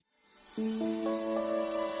You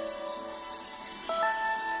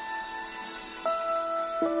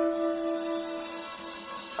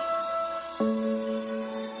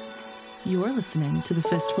are listening to the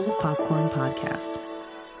Fistful of Popcorn podcast.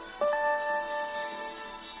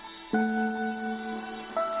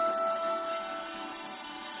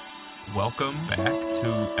 Welcome back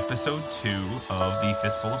to episode 2 of the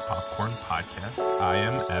Fistful of Popcorn podcast. I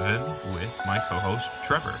am Evan with my co-host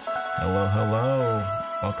Trevor. Hello, hello.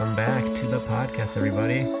 Welcome back to the podcast,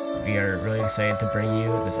 everybody. We are really excited to bring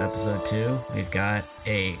you this episode 2. We've got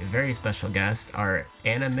a very special guest, our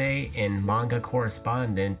anime and manga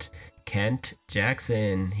correspondent, Kent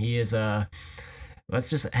Jackson. He is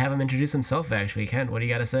let's just have him introduce himself. Actually, Kent, what do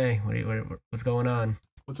you got to say? What's going on?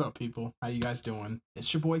 What's up, people? How you guys doing?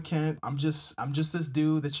 It's your boy Kent. I'm just this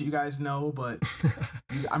dude that you guys know, but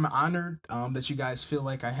I'm honored that you guys feel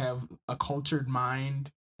like I have a cultured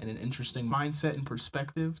mind and an interesting mindset and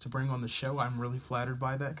perspective to bring on the show. I'm really flattered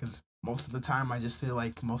by that because most of the time I just feel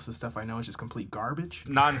like most of the stuff I know is just complete garbage.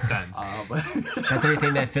 Nonsense. But That's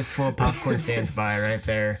everything that Fistful of Popcorn stands by right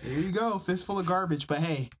there. There you go, fistful of garbage. But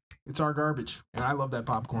hey, it's our garbage, and I love that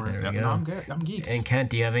popcorn. There we You know, go. I'm geeked. And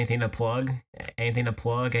Kent, do you have anything to plug?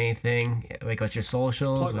 Anything? Like what's your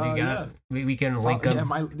socials? What do you got? Yeah. We can link them. Yeah,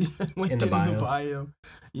 my link in the bio.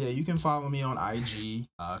 Yeah, you can follow me on IG,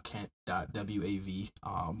 Kent.wav.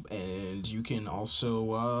 And you can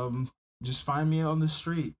also just find me on the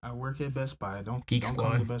street. I work at Best Buy. Don't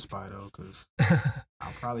come to Best Buy though, because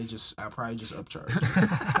I'll probably just upcharge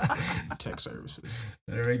tech services.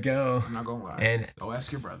 There we go. I'm not gonna lie. And go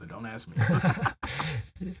ask your brother. Don't ask me.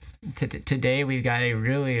 Today we've got a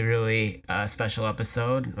really special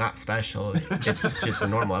episode. Not special, it's just a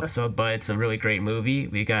normal episode, but it's a really great movie.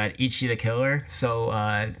 We got Ichi the Killer. So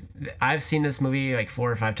I've seen this movie like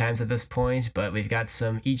 4 or 5 times at this point, but we've got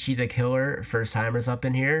some Ichi the Killer first timers up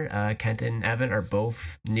in here. Kent and Evan are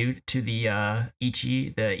both new to the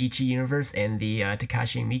Ichi universe and the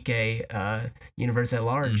Takashi Miike universe at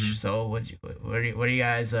large. Mm-hmm. So what are you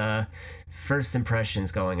guys first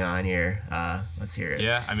impressions going on here? Let's hear it.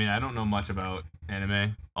 Yeah, I mean, I don't know much about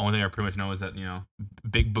anime. Only thing I pretty much know is that, you know,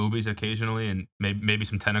 big boobies occasionally and maybe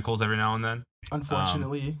some tentacles every now and then.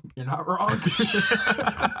 Unfortunately, you're not wrong.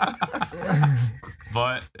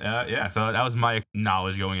 But yeah, so that was my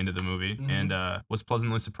knowledge going into the movie, and was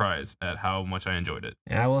pleasantly surprised at how much I enjoyed it.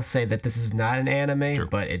 And I will say that this is not an anime, True.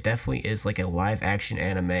 but it definitely is like a live action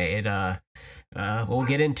anime. It we'll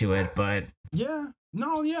get into it, but Yeah.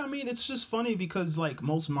 No, yeah, I mean, it's just funny because, like,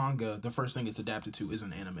 most manga, the first thing it's adapted to is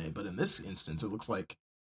an anime. But in this instance, it looks like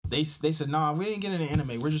they said, nah, we ain't getting an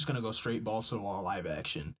anime. We're just going to go straight balls to the wall live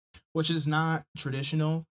action, which is not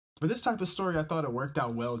traditional. For this type of story, I thought it worked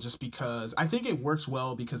out well just because I think it works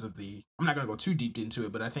well because of I'm not going to go too deep into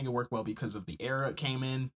it, but I think it worked well because of the era it came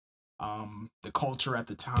in, the culture at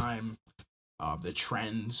the time, the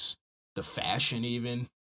trends, the fashion even.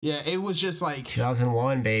 Yeah, it was just like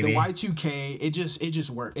 2001, baby. The Y2K, it just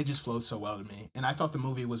worked. It just flowed so well to me. And I thought the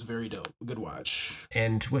movie was very dope. Good watch.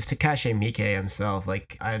 And with Takashi Miike himself,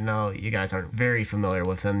 like, I know you guys aren't very familiar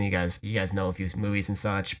with him. You guys know a few movies and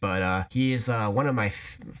such, but he is one of my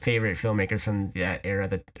favorite filmmakers from that era,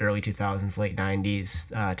 the early 2000s, late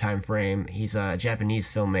 90s time frame. He's a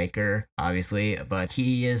Japanese filmmaker, obviously, but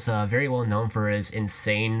he is very well known for his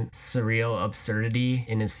insane, surreal absurdity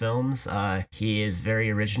in his films. He is very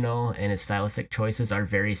original, and his stylistic choices are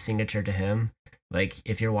very signature to him. Like,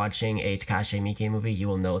 if you're watching a Takashi Miike movie, you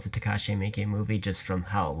will know it's a Takashi Miike movie just from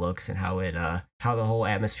how it looks and how it, how the whole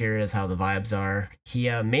atmosphere is, how the vibes are. He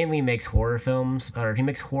mainly makes horror films, or he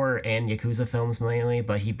makes horror and Yakuza films mainly,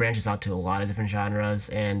 but he branches out to a lot of different genres.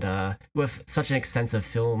 And with such an extensive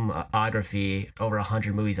filmography, over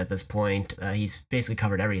 100 movies at this point, he's basically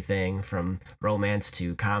covered everything from romance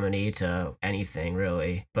to comedy to anything,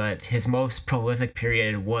 really. But his most prolific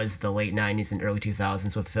period was the late 90s and early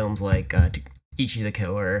 2000s with films like Ichi the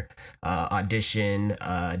Killer, Audition,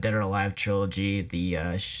 Dead or Alive trilogy, the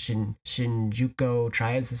Shinjuku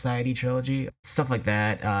Triad Society trilogy, stuff like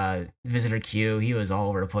that. Visitor Q, he was all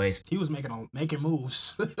over the place. He was making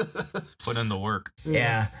moves. Put in the work.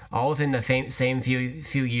 Yeah, all within the same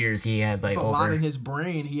few years. He had like a lot in his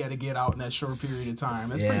brain he had to get out in that short period of time.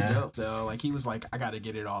 That's pretty dope though. Like, he was like, I got to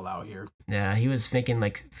get it all out here. Yeah, he was making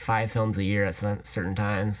like 5 films a year at certain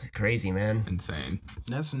times. Crazy, man. Insane.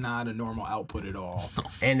 That's not a normal output at all.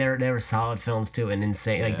 And they were solid films too, and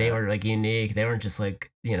insane. Like, they were like unique. They weren't just like,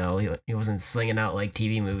 you know, he wasn't slinging out like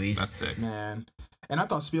TV movies. That's sick, man. And I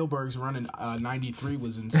thought Spielberg's running 93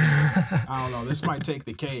 was insane. I don't know. This might take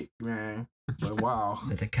the cake, man. But wow.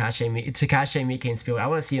 The Takashi Miike and Spielberg. I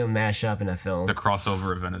want to see them mash up in a film. The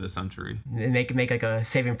crossover event of the century. Make like a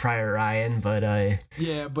Saving Private Ryan, but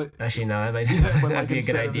yeah, but actually no, that might but that'd like be a good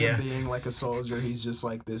instead idea. of him being like a soldier, he's just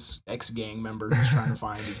like this ex-gang member who's trying to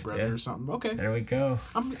find his brother Yeah. or something. Okay, There we go.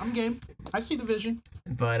 I'm game. I see the vision.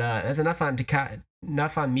 But that's enough on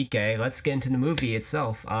Miike. Let's get into the movie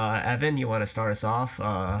itself. Evan, you want to start us off?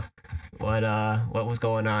 What was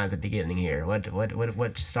going on at the beginning here?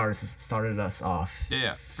 What started us off?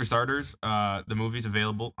 Yeah. For starters, the movie's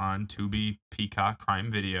available on Tubi, Peacock,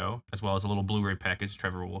 Prime Video, as well as a little Blu-ray package.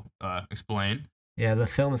 Trevor will explain. Yeah, the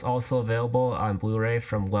film is also available on Blu-ray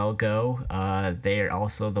from Well Go. They are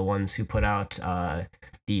also the ones who put out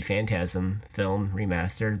the Phantasm film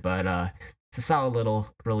remastered, but it's a solid little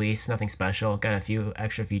release, nothing special. Got a few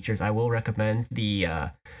extra features. I will recommend the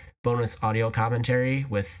bonus audio commentary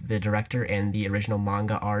with the director and the original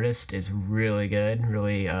manga artist is really good,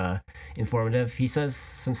 really informative. He says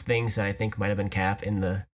some things that I think might have been cap in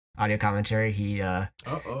the audio commentary.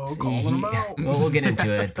 Calling him out. We'll get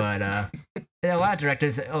into it, but yeah, a lot of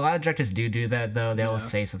directors do that though. They'll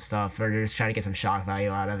say some stuff or they're just trying to get some shock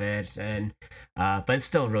value out of it, and but it's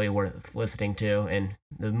still really worth listening to. And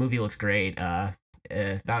the movie looks great.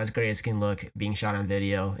 About as great as it can look, being shot on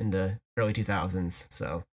video in the early 2000s.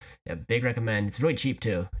 So yeah, big recommend. It's really cheap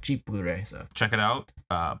too, cheap Blu-ray. So Check it out.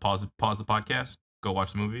 Pause the podcast. Go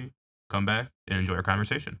watch the movie. Come back and enjoy our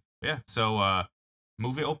conversation. Yeah. So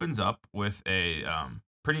movie opens up with a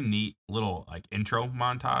pretty neat little like intro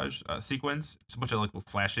montage sequence. It's a bunch of like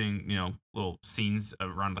flashing, little scenes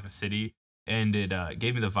around like a city, and it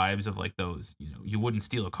gave me the vibes of like those, you wouldn't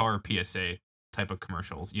steal a car PSA type of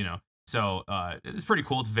commercials, So it's pretty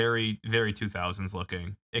cool. It's very, very 2000s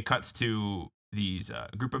looking. It cuts to these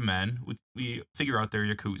group of men. We figure out they're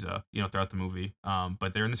Yakuza, throughout the movie.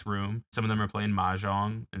 But they're in this room. Some of them are playing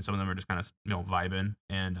Mahjong, and some of them are just kind of, vibing.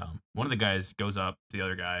 And one of the guys goes up to the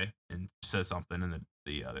other guy and says something, and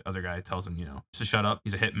the other guy tells him, just to shut up.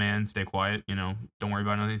 He's a hitman. Stay quiet. Don't worry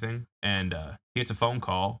about anything. And he gets a phone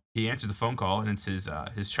call. He answers the phone call, and it's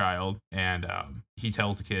his child. And he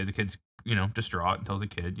tells the kid's distraught, and tells the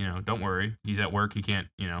kid, don't worry. He's at work. He can't,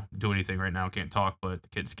 do anything right now. Can't talk, but the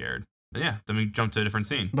kid's scared. But yeah, then we jump to a different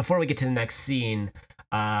scene. before we get to the next scene,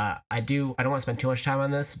 I don't want to spend too much time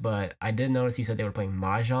on this, but I did notice you said they were playing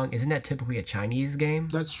Mahjong. Isn't that typically a Chinese game?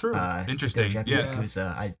 That's true. Interesting. Japanese Yeah. Yakuza.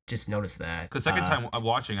 I just noticed that. The second time I'm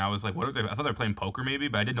watching, I was like, what are they? I thought they were playing poker maybe,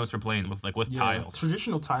 but I did notice they're playing with tiles.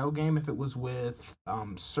 Traditional tile game. If it was with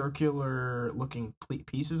circular looking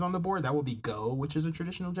pieces on the board, that would be Go, which is a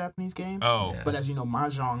traditional Japanese game. Oh. Yeah. But as you know,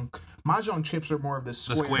 mahjong chips are more of the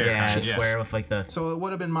square. square Yeah, kind the of, yes. square with like the. So it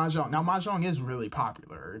would have been mahjong. Now mahjong is really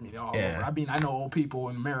popular. All Yeah. over. I mean, I know old people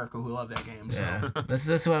in America who love that game. So Yeah, this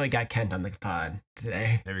is why we got Kent on the pod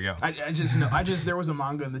today. There we go. I just know. There was a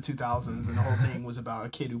manga in the 2000s, and the whole thing was about a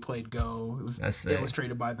kid who played Go. It was That's sick.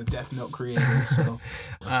 illustrated by the Death Note creator. So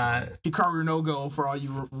Hikaru no Go for all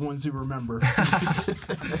you ones who remember.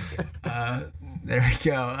 There we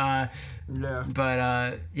go. Yeah.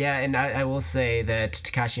 But yeah, and I will say that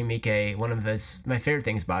Takashi Miike, one of my favorite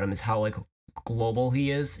things about him is how like global he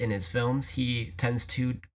is in his films. He tends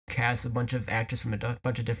to cast a bunch of actors from a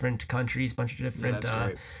bunch of different countries, bunch of different that's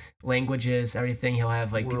great. languages, everything. He'll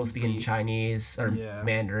have like people World speaking beat. Chinese or Yeah.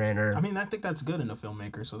 Mandarin, or I mean, I think that's good in a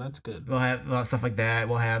filmmaker, so that's good. we'll have stuff like that.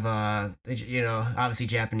 We'll have obviously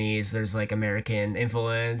Japanese. There's like American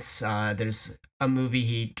influence. There's a movie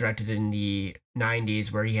he directed in the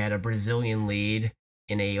 90s where he had a Brazilian lead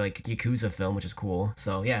in a like Yakuza film, which is cool.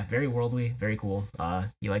 So yeah, very worldly, very cool.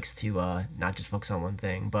 He likes to not just focus on one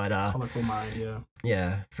thing, but Colorful mind, yeah.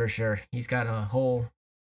 yeah, for sure. He's got a whole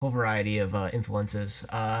variety of influences.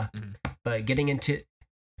 But getting into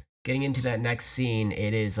that next scene,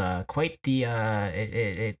 it is quite the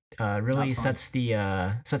it really sets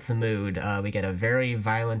the mood. We get a very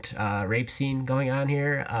violent rape scene going on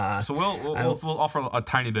here. So we'll offer a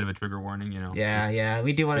tiny bit of a trigger warning, Yeah,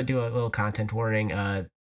 we do want to do a little content warning.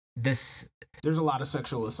 There's a lot of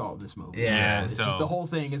sexual assault in this movie. Yeah, it's just the whole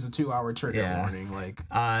thing is a 2-hour trigger warning. Like,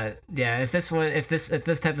 yeah, if this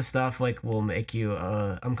type of stuff like will make you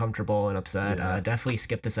uncomfortable and upset, definitely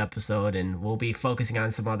skip this episode, and we'll be focusing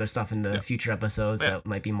on some other stuff in the future episodes that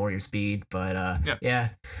might be more your speed. But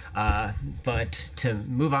but to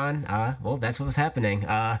move on, well, that's what was happening.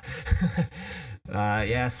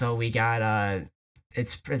 So we got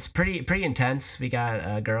it's pretty intense. We got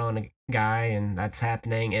a girl and a guy, and that's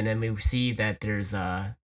happening, and then we see that there's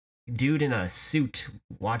a dude in a suit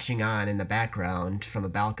watching on in the background from a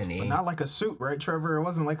balcony. but not like a suit, right, Trevor? It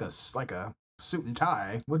wasn't like a suit and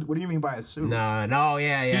tie. What do you mean by a suit? No,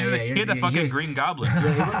 yeah. He had the fucking Green Goblin.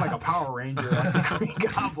 Yeah, he looked like a Power Ranger, like the Green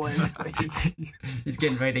Goblin. He's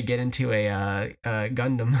getting ready to get into a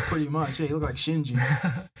Gundam. Pretty much. Yeah, he looked like Shinji.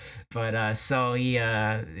 But so he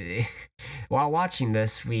while watching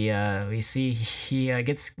this, we see he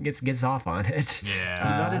gets off on it. Yeah.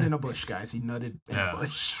 He nutted in a bush, guys. He nutted in a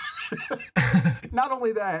bush. Not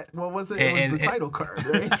only that, what was it? It was the title card,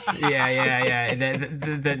 right? Yeah.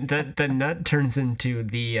 The nut turns into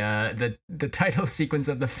the title sequence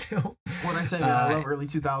of the film. When I say that, I love early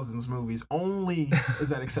 2000s movies. Only is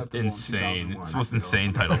that acceptable insane. in 2001. It's the most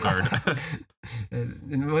insane title card.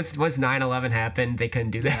 Once 9/11 happened, they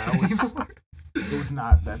couldn't do that anymore. It was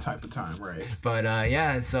not that type of time, right? But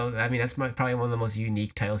yeah, so I mean that's probably one of the most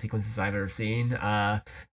unique title sequences I've ever seen.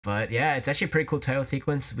 But yeah, it's actually a pretty cool title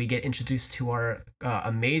sequence. We get introduced to our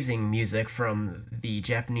amazing music from the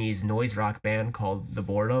Japanese noise rock band called The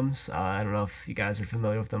Boredoms. I don't know if you guys are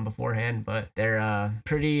familiar with them beforehand, but they're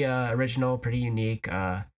pretty original, pretty unique.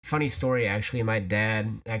 Funny story, actually, my dad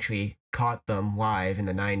actually caught them live in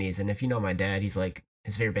the 90s. And if you know my dad, he's like,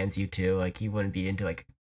 his favorite band's U2. Like, he wouldn't be into like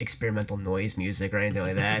experimental noise music or anything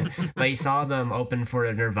like that. But he saw them open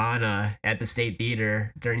for Nirvana at the State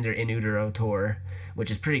Theater during their In Utero tour, which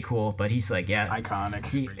is pretty cool. But he's like, yeah, iconic.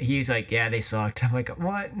 He's like, yeah, they sucked. I'm like,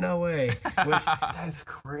 what? No way. Which, that's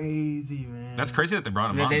crazy, man. That's crazy that they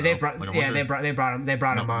brought him on. They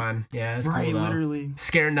brought him on. Yeah, that's right, cool. Literally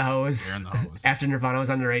scaring the hose. After Nirvana was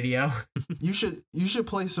on the radio. You should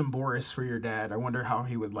play some Boris for your dad. I wonder how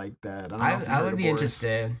he would like that. I would be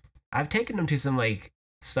interested. I've taken him to some like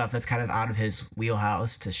stuff that's kind of out of his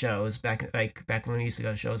wheelhouse to shows back when we used to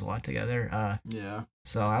go to shows a lot together. Yeah.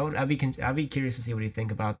 So I'd be curious to see what you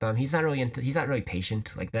think about them. He's not really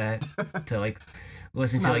patient like that to like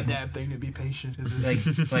listen it's to not like a bad thing to be patient, is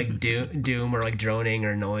it? like doom or like droning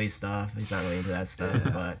or noise stuff. He's not really into that stuff,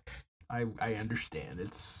 but I understand.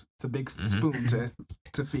 It's a big spoon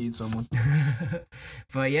to feed someone.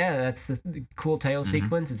 But yeah, that's the cool title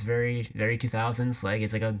sequence. It's very, very 2000s. Like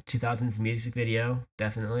it's like a 2000s music video,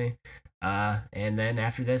 definitely. And then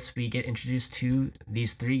after this, we get introduced to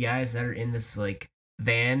these three guys that are in this like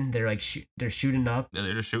van. They're like they're shooting up. Yeah,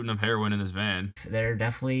 they're just shooting up heroin in this van. They're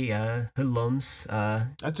definitely hoodlums.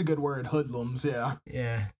 That's a good word, hoodlums. Yeah.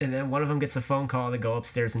 Yeah, and then one of them gets a phone call to go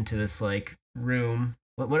upstairs into this like room.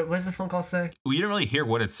 What does the phone call say? Well, you didn't really hear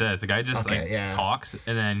what it says. The guy just talks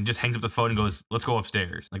and then just hangs up the phone and goes, "Let's go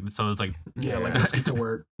upstairs." Like so, it's like like let's get to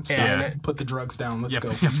work. Put the drugs down. Let's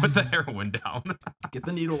go. Yeah, put the heroin down. Get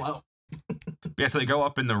the needle out. Yeah, so they go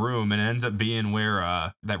up in the room, and it ends up being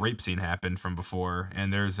where that rape scene happened from before.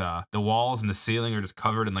 And there's the walls and the ceiling are just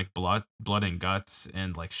covered in like blood and guts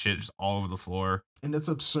and like shit just all over the floor. And it's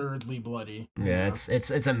absurdly bloody. Yeah,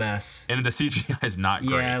 it's a mess. And the CGI is not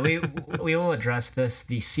great. Yeah, we will address this.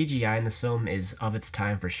 The CGI in this film is of its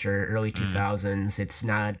time for sure. Early 2000s. It's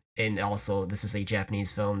not, and also this is a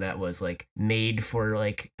Japanese film that was like made for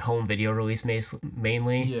like home video release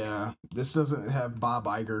mainly. Yeah, this doesn't have Bob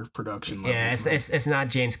Iger production levels. Yeah, it's not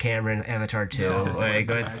James Cameron Avatar 2. No, like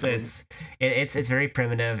exactly. it's very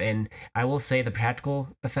primitive, and I will say the practical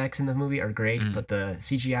effects in the movie are great, but the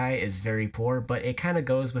CGI is very poor. But it kind of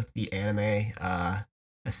goes with the anime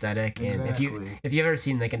aesthetic, and exactly. if you've ever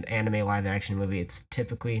seen like an anime live action movie, it's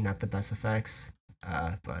typically not the best effects.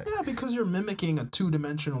 But yeah, because you're mimicking a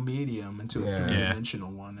 2-dimensional medium into a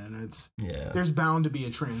 3-dimensional one, and there's bound to be a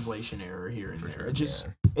translation error here and there. It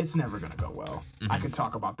it's never gonna go well. I could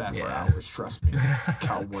talk about that for hours. Trust me,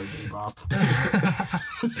 Cowboy Bebop.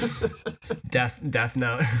 Death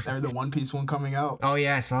Note. Or the One Piece one coming out. Oh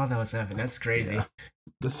yeah, I saw that was happening. That's crazy. Yeah.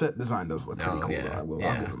 The set design does look pretty cool. Though.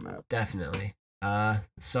 I'll give them that. Definitely.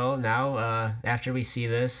 So now after we see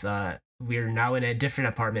this, we're now in a different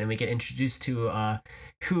apartment, and we get introduced to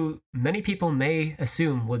who many people may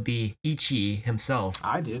assume would be Ichi himself.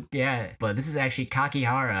 I did. Yeah, but this is actually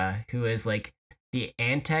Kakihara, who is like the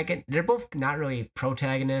antagonist. They're both not really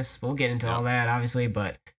protagonists. We'll get into all that, obviously,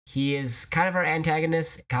 but he is kind of our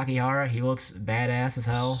antagonist, Kakihara. He looks badass as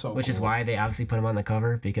hell, which is why they obviously put him on the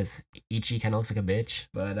cover, because Ichi kind of looks like a bitch.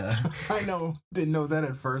 But didn't know that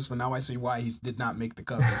at first, but now I see why he did not make the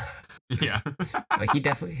cover. Yeah, like he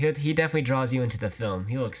definitely draws you into the film.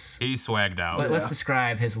 He's swagged out. Let's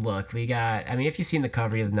describe his look. If you've seen the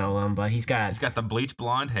cover, you'll know him, but he's got the bleach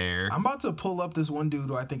blonde hair. I'm about to pull up this one dude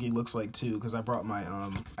who I think he looks like too, because I brought my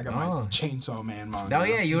my Chainsaw Man manga. Oh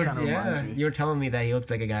yeah, you were telling me that he looked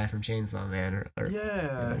like a guy from Chainsaw Man.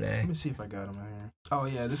 Let me see if I got him right here. Oh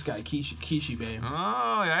yeah, this guy Kishibe.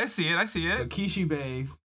 Oh yeah, I see it. So Kishibe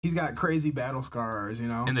He's got crazy battle scars,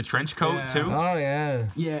 In the trench coat too. Oh yeah.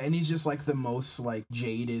 Yeah, and he's just like the most like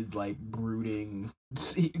jaded, like brooding.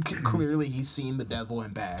 Clearly, he's seen the devil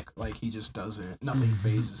and back. Like he just doesn't. Nothing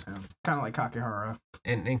phases him. Kind of like Kakihara.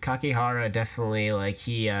 And Kakihara definitely like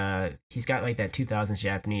he's got like that 2000s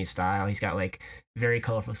Japanese style. He's got like very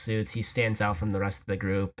colorful suits. He stands out from the rest of the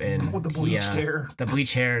group, and with the bleached hair. The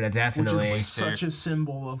bleached hair, that definitely. Which is such a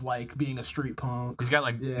symbol of like being a street punk. He's got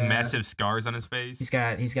like massive scars on his face. He's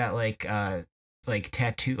got like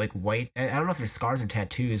tattoo, like white. I don't know if there's scars or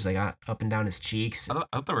tattoos like up and down his cheeks. I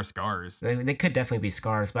thought there were scars. They could definitely be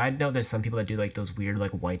scars, but I know there's some people that do like those weird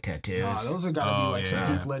like white tattoos. Nah, those are gotta be like some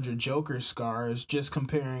Heath Ledger Joker scars. Just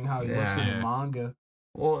comparing how he looks in the manga.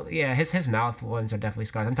 Well, yeah, his mouth ones are definitely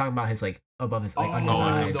scars. I'm talking about his like above his like under his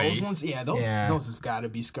eyes. Those ones, those have got to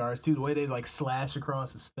be scars too. The way they like slash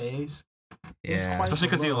across his face. Yeah, especially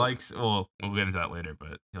because he likes. Well, we'll get into that later,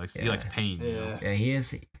 but he likes pain. Yeah, yeah, he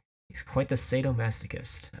is. He's quite the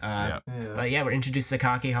sadomasochist. But yeah, we're introduced to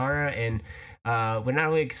Kakihara, and we're not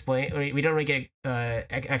really we don't really get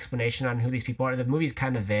explanation on who these people are. The movie's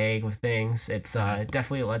kind of vague with things. It's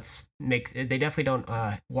definitely they definitely don't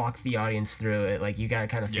walk the audience through it. Like you gotta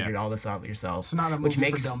kind of figure all this out yourself. It's not a movie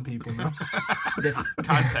for dumb people. No. This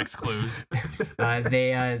context clues.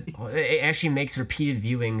 It actually makes repeated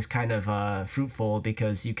viewings kind of fruitful,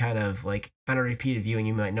 because you kind of like on a repeated viewing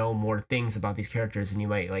you might know more things about these characters, and you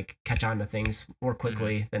might like catch on to things more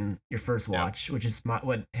quickly than your first watch, which is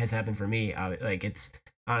what has happened for me. Like it's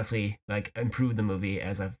honestly like improved the movie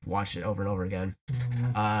as I've watched it over and over again.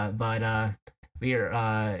 But we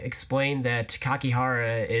are explained that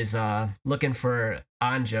Kakihara is looking for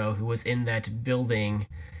Anjo, who was in that building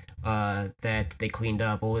that they cleaned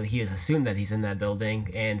up. Well, he has assumed that he's in that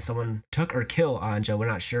building, and someone took or killed Anjo. We're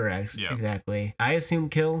not sure exactly. I assume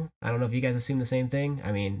kill. I don't know if you guys assume the same thing.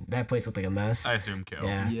 I mean, that place looked like a mess. I assume kill.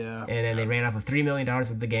 Yeah. And then they ran off with $3 million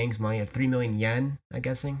of the gang's money, or 3 million yen, I'm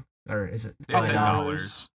guessing. Or is it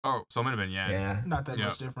 $5? Oh, so it might have been yen. Yeah. Not that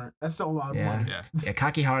much different. That's still a lot of money. Yeah.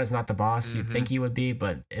 Kakihara is not the boss you'd think he would be,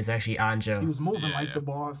 but it's actually Anjo. He was moving like the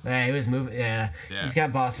boss. Yeah, he was moving. Yeah. He's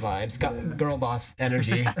got boss vibes. Got girl boss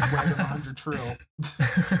energy. Right 100 trill.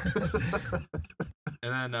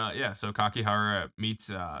 And then, so Kakihara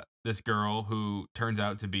meets this girl who turns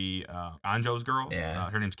out to be Anjo's girl.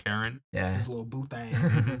 Yeah. Her name's Karen. Yeah. His little boo thing.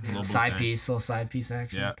 Little side piece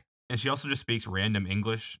action. Yeah. And she also just speaks random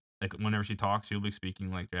English. Like whenever she talks, she'll be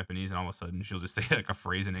speaking like Japanese, and all of a sudden she'll just say like a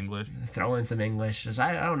phrase in English. Throw in some English.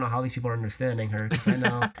 I don't know how these people are understanding her, because I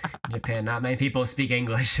know in Japan not many people speak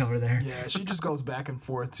English over there. Yeah, she just goes back and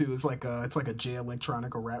forth too. It's like a Jay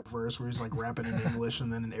Electronica rap verse where he's like rapping in English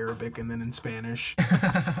and then in Arabic and then in Spanish,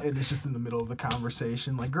 and it's just in the middle of the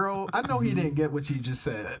conversation. Like, girl, I know he didn't get what you just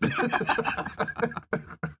said.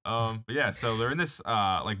 But yeah, so they're in this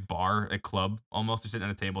like bar, a club almost. They're sitting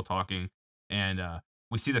at a table talking, and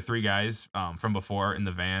we see the three guys from before in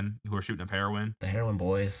the van who are shooting up heroin. The heroin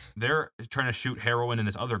boys. They're trying to shoot heroin in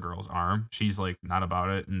this other girl's arm. She's like not about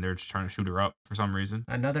it, and they're just trying to shoot her up for some reason.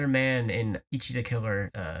 Another man in Ichi the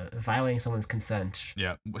Killer violating someone's consent.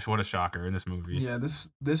 Yeah, what a shocker in this movie. Yeah,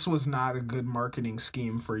 this was not a good marketing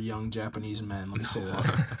scheme for young Japanese men. Let me say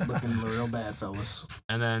that. Looking real bad, fellas.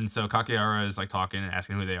 And then so Kakihara is like talking and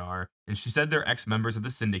asking who they are. And she said they're ex-members of the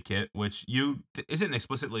Syndicate, which isn't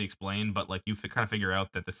explicitly explained, but like you kind of figure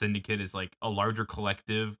out that the Syndicate is like a larger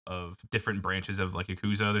collective of different branches of like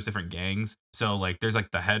Yakuza. There's different gangs. So like there's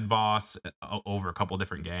like the head boss over a couple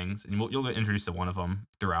different gangs, and you'll get introduced to one of them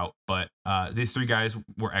throughout. But these three guys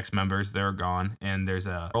were ex-members. They're gone, and there's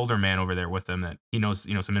a older man over there with them that he knows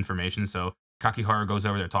some information. So Kakihara goes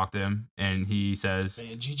over there to talk to him, and he says,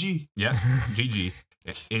 "Hey, GG." Yeah, GG.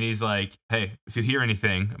 And he's like, hey, if you hear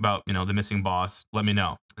anything about, the missing boss, let me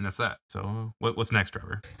know. And that's that. So what's next,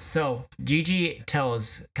 Trevor? So Gigi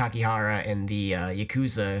tells Kakihara and the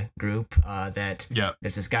Yakuza group that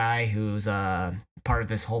there's this guy who's part of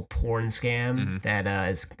this whole porn scam that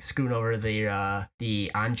is screwing over the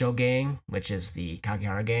Anjo gang, which is the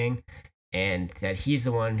Kakihara gang. And that he's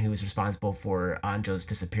the one who was responsible for Anjo's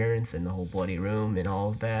disappearance in the whole bloody room and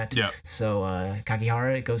all of that. Yeah. So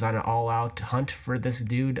Kakihara goes on an all-out hunt for this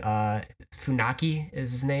dude. Funaki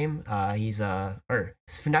is his name. He's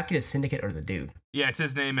Funaki the Syndicate or the dude? Yeah, it's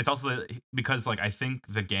his name. It's also because like I think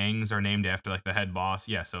the gangs are named after like the head boss.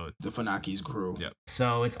 Yeah, so the Funaki's crew. Yep.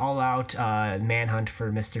 So it's all out manhunt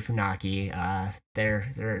for Mr. Funaki.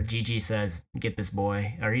 Their GG says get this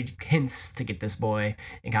boy, or he hints to get this boy,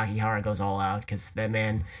 and Kakihara goes all out because that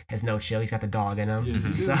man has no chill. He's got the dog in him.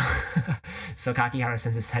 Yes, so Kakihara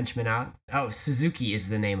sends his henchmen out. Oh, Suzuki is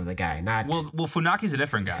the name of the guy, not well Funaki's a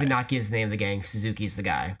different guy. Funaki is the name of the gang. Suzuki's the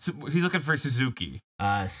guy. So he's looking for Suzuki.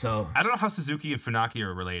 So I don't know how Suzuki and Funaki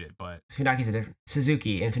are related, but Funaki's a different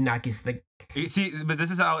Suzuki, and Funaki's the see, but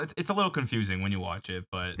this is how it's a little confusing when you watch it.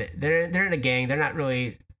 But they're in a gang. They're not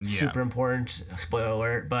really Yeah. super important. Spoiler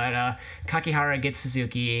alert. But Kakihara gets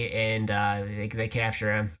Suzuki, and they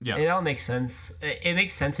capture him. Yeah. And it all makes sense. It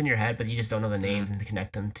makes sense in your head, but you just don't know the names and to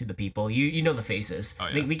connect them to the people. You know the faces. Oh,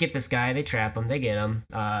 yeah. We get this guy. They trap him. They get him.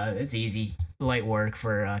 It's easy. Light work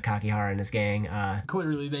for Kakihara and his gang.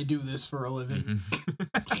 Clearly, they do this for a living.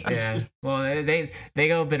 Yeah. Well, they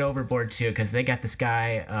go a bit overboard too because they got this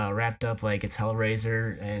guy wrapped up like it's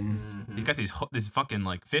Hellraiser, and he's got these fucking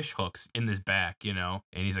like fish hooks in his back, and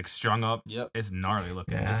he's like strung up. Yep. It's gnarly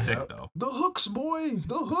looking. Yeah. It's sick though. The hooks, boy.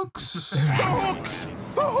 The hooks.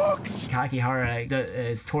 Kakihara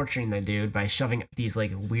is torturing the dude by shoving these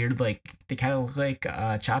like weird, like they kind of look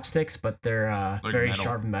like chopsticks, but they're Like very metal.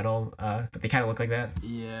 sharp metal. But they kind of look like that.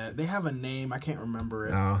 Yeah, they have a name. I can't remember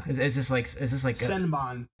it. Oh, is this like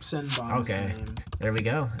Senbon. Senbon. Okay. Is the name. There we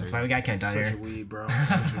go. That's why we got Kent on Such a here. weed, bro.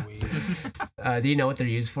 Such a weed. Do you know what they're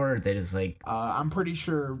used for? Or they just like. I'm pretty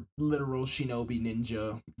sure literal shinobi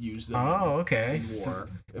ninja used them. Oh, okay. In war.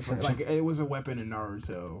 So- Like it was a weapon in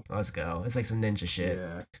Naruto. Let's go. It's like some ninja shit.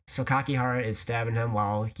 Yeah. So Kakihara is stabbing him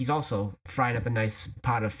while he's also frying up a nice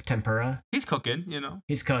pot of tempura. He's cooking,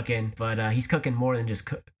 He's cooking, but he's cooking more than just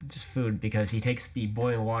food because he takes the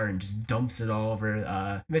boiling water and just dumps it all over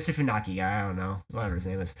Mr. Funaki guy. I don't know, whatever his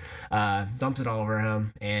name is. Dumps it all over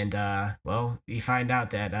him, and well, we find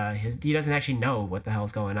out that he doesn't actually know what the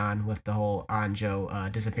hell's going on with the whole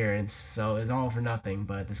Anjo disappearance. So it's all for nothing.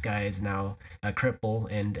 But this guy is now a cripple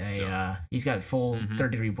and he's got full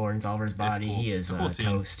third-degree burns all over his body. cool. He is It's a cool scene.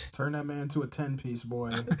 toast. Turn that man to a 10-piece,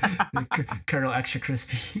 boy. Colonel Extra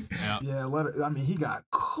Crispy. Yeah. Yeah, he got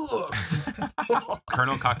cooked.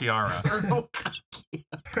 Colonel Kakihara. Colonel Kaki.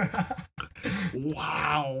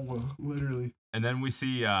 Wow. Literally. And then we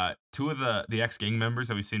see two of the ex-gang members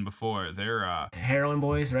that we've seen before. They're Heroin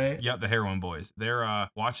boys, right? Yep, the heroin boys. They're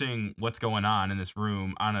watching what's going on in this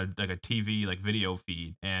room on a TV like video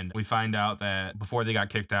feed, and we find out that before they got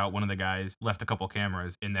kicked out, one of the guys left a couple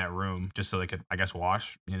cameras in that room just so they could, I guess,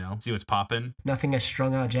 watch, see what's popping. Nothing a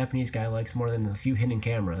strung out Japanese guy likes more than a few hidden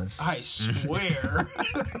cameras. I swear.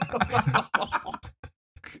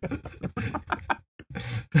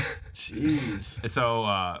 Jeez. And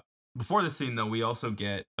so before this scene, though, we also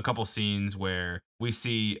get a couple scenes where we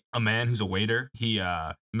see a man who's a waiter. He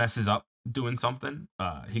messes up doing something.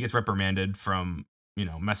 He gets reprimanded from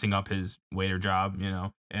messing up his waiter job.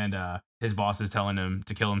 And his boss is telling him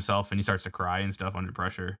to kill himself, and he starts to cry and stuff under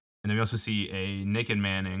pressure. And then we also see a naked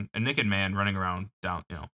man running around down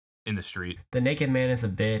in the street. The naked man is a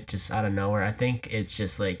bit just out of nowhere. I think it's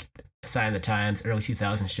just like a sign of the times, early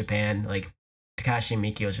 2000s Japan. Like Takashi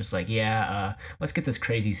Miike was just like, let's get this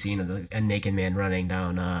crazy scene of a naked man running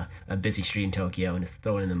down a busy street in Tokyo and just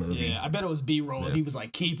throw it in the movie. Yeah, I bet it was B-roll. And he was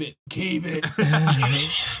like, keep it.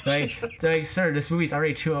 like, sir, this movie's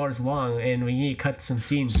already 2 hours long and we need to cut some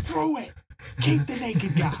scenes. Screw it. Keep the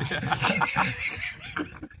naked guy.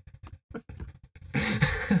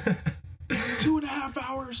 2.5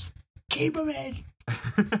 hours. Keep him in.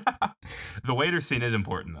 The waiter scene is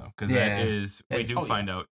important though, because that is we do find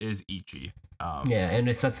out is Ichi. And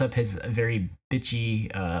it sets up his very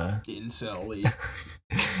bitchy incel-y.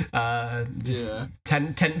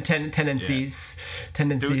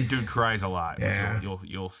 tendencies. Dude cries a lot. Yeah. Which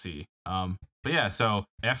you'll see. But yeah, so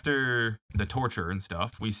after the torture and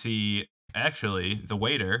stuff, we see actually the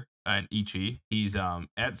waiter and Ichi. He's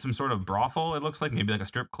at some sort of brothel. It looks like maybe like a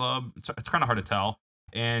strip club. It's kind of hard to tell.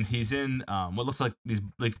 And he's in what looks like these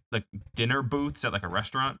like dinner booths at like a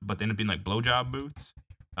restaurant, but they end up being like blowjob booths.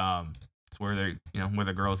 It's where they where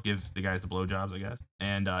the girls give the guys the blowjobs, I guess.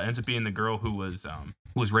 And ends up being the girl who was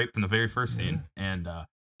raped from the very first scene. And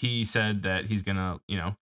he said that he's gonna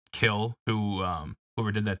kill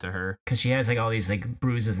whoever did that to her, because she has like all these like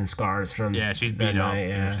bruises and scars from she's beat up.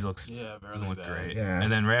 Yeah. She looks very doesn't look great. Yeah. And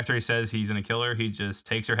then right after he says he's gonna kill her, he just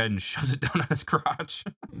takes her head and shoves it down on his crotch.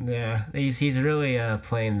 Yeah, he's really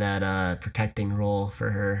playing that protecting role for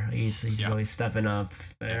her. He's really stepping up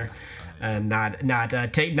there, and not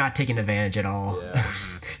taking advantage at all. Yeah.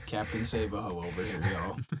 Captain Save-A-Ho over here,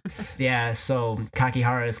 y'all. Yeah, so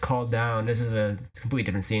Kakihara is called down. This is a completely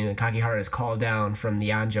different scene. Kakihara is called down from the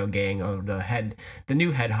Anjo gang, or the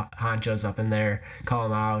new head honchos up in there, call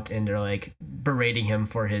him out, and they're like berating him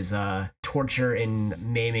for his torture and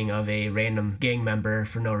maiming of a random gang member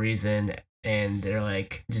for no reason. And they're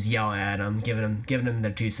like just yelling at him, giving him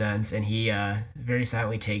their 2 cents, and he very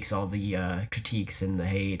silently takes all the critiques and the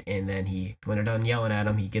hate. And then when they're done yelling at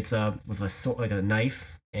him, he gets up with a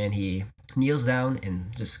knife and he kneels down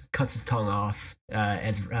and just cuts his tongue off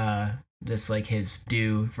as just like his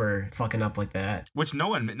due for fucking up like that. Which no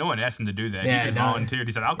one asked him to do that. Yeah, He just volunteered.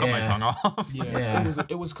 He said, "I'll cut my tongue off." Yeah,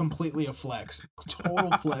 it was completely a flex,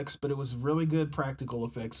 total flex, but it was really good practical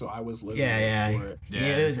effects. So I was living for it.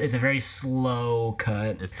 It's a very slow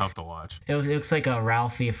cut. It's tough to watch. It looks like a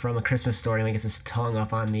Ralphie from A Christmas Story when he gets his tongue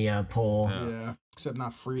up on the pole. Yeah, except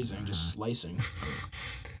not freezing, just slicing.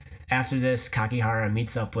 After this, Kakihara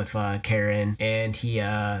meets up with Karen, and he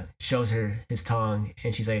shows her his tongue,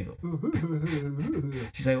 and she's like,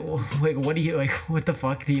 like, what do you, like, what the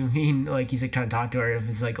fuck do you mean? Like, he's like trying to talk to her, if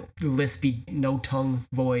it's like lispy, no tongue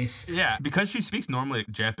voice. Yeah, because she speaks normally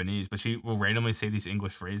Japanese, but she will randomly say these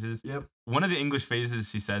English phrases. Yep. One of the English phrases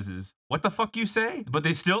she says is, "What the fuck you say?" But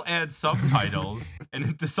they still add subtitles,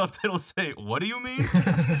 and the subtitles say, "What do you mean?"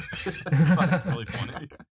 It's really funny.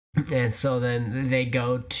 And so then they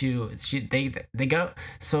go to they go.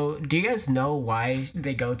 So do you guys know why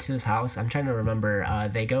they go to this house? I'm trying to remember.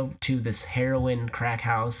 They go to this heroin crack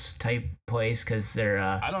house type place because they're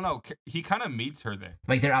I don't know. He kind of meets her there.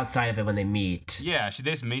 Like they're outside of it when they meet. Yeah,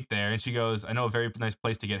 they just meet there, and she goes, "I know a very nice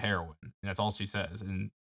place to get heroin." And that's all she says,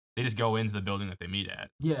 and they just go into the building that they meet at.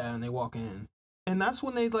 Yeah, and they walk in. And that's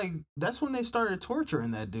when they started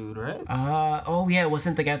torturing that dude, right? Oh yeah, it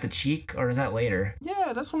wasn't the guy with the cheek, or is that later?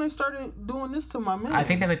 Yeah, that's when they started doing this to my man. I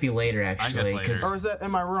think that might be later, actually. I guess later. Or is that,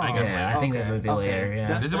 am I wrong? I guess I think that might be later.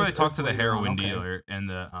 Yeah, this is where he talks to the heroin okay. dealer and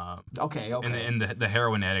the and the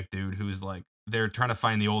heroin addict dude who's like, they're trying to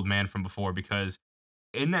find the old man from before, because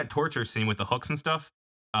in that torture scene with the hooks and stuff,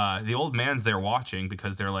 the old man's there watching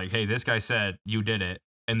because they're like, "Hey, this guy said you did it."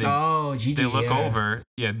 And they Gigi, they look over.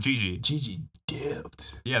 Yeah, Gigi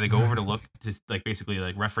dipped. Yeah, they go over to look to like basically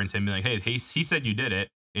like reference him, be like, "Hey, he said you did it,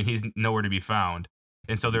 and he's nowhere to be found."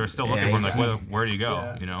 And so they're still looking for him, like, where do you go?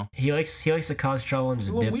 Yeah. You know, he likes to cause trouble and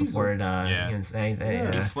just dip before it. Even say anything.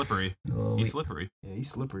 Yeah. he's slippery. He's slippery. Yeah, he's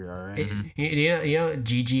slippery, all right. You know,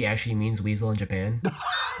 Gigi actually means weasel in Japan.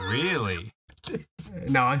 Really?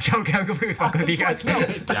 No, I'm joking. I'm completely fucking with you guys.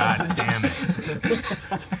 Like, no, God damn it!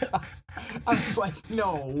 I was like,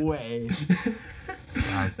 no way.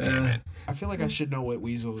 God damn it! I feel like I should know what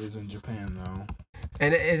weasel is in Japan, though.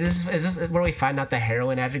 And is this where we find out the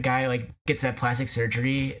heroin addict guy like gets that plastic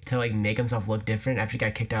surgery to like make himself look different after he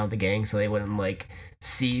got kicked out of the gang, so they wouldn't like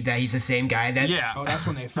see that he's the same guy that. Yeah. Oh, that's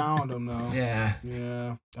when they found him, though. Yeah.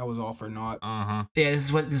 Yeah, that was all for naught. Yeah,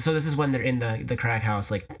 this is when they're in the crack house,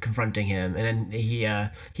 like confronting him, and then he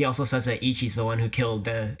also says that Ichi's the one who killed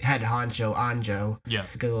the head honcho Anjo. Yeah.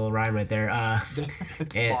 Good little rhyme right there.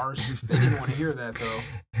 Bars. They didn't want to hear that though.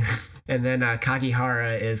 And then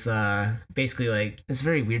Kakihara is basically like this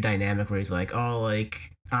very weird dynamic where he's like, oh,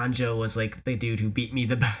 like Anjo was like the dude who beat me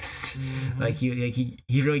the best. Mm-hmm. Like he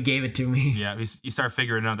really gave it to me. Yeah, you start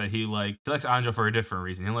figuring out that he likes Anjo for a different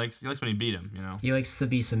reason. He likes when he beat him. You know. He likes to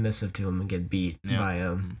be submissive to him and get beat by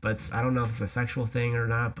him. But I don't know if it's a sexual thing or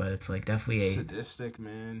not. But it's like definitely a sadistic,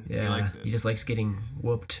 man. Yeah, he likes it. He just likes getting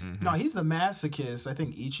whooped. Mm-hmm. No, he's the masochist. I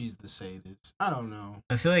think Ichi's the sadist. I don't know.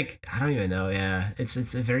 I feel like I don't even know. Yeah, it's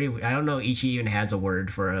a very. I don't know. Ichi even has a word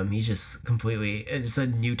for him. He's just completely. It's a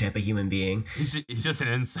new type of human being. He's just an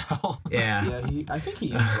incel. Yeah. Yeah, I think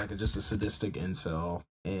he is like just a sadistic incel,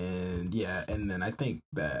 and then I think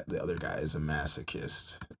that the other guy is a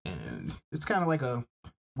masochist, and it's kind of like a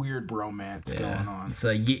weird bromance going on. It's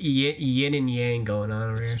a yin and yang going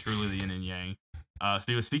on over here. It's truly the yin and yang.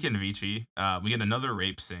 Speaking of Ichi, we get another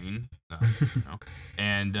rape scene,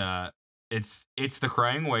 and it's the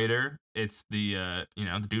crying waiter. It's the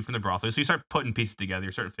the dude from the brothel. So you start putting pieces together.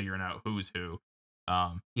 You're starting figuring out who's who.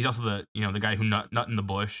 He's also the guy who nut in the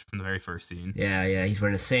bush from the very first scene. Yeah. He's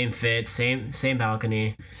wearing the same fit, same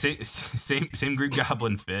balcony, same Greek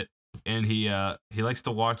goblin fit, and he likes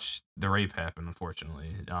to watch the rape happen.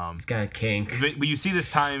 Unfortunately, he's got a kink. But you see this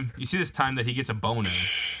time that he gets a boner,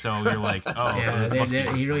 so you're like, oh, yeah. So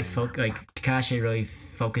he really Takashi really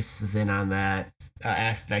focuses in on that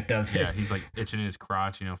aspect of it. Yeah, he's like itching his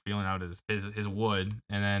crotch, feeling out his wood,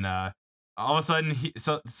 and then all of a sudden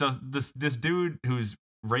this dude who's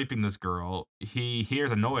raping this girl, he hears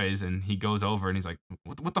a noise and he goes over and he's like,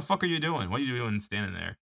 what the fuck are you doing? What are you doing standing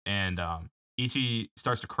there? And Ichi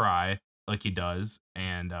starts to cry like he does,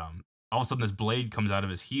 and all of a sudden this blade comes out of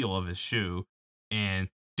his heel of his shoe, and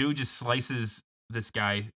dude just slices this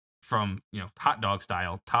guy from hot dog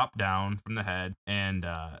style, top down from the head, and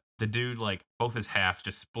the dude, like, both his halves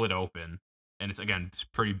just split open. And it's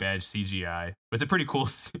pretty bad CGI, but it's a pretty cool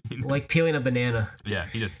scene. Like peeling a banana. Yeah,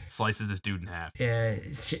 he just slices this dude in half. Yeah,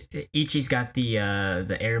 Ichi's got the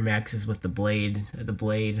Air Maxes with the blade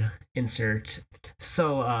insert.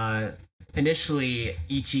 So initially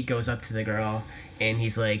Ichi goes up to the girl and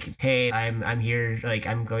he's like, "Hey, I'm here. Like,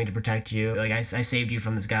 I'm going to protect you. Like, I saved you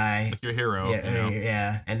from this guy. Like your hero. Yeah, you know?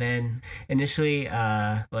 yeah." And then initially,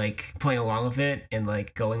 like playing along with it and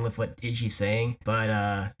like going with what Ichi's saying, but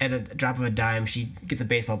at the drop of a dime, she gets a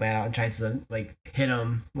baseball bat out and tries to like hit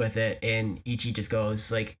him with it, and Ichi just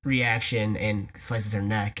goes like reaction and slices her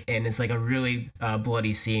neck, and it's like a really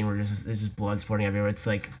bloody scene where there's just blood spurting everywhere. It's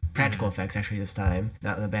like practical effects actually this time,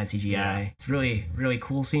 not the bad CGI. Yeah. It's really really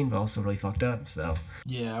cool scene, but also really fucked up. So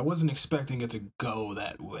yeah, I wasn't expecting it to go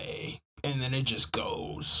that way, and then it just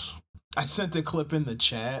goes. I sent a clip in the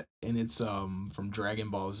chat, and it's from Dragon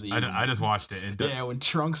Ball Z. I just watched it. Yeah, when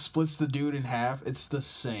Trunks splits the dude in half, it's the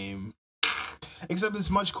same. Except it's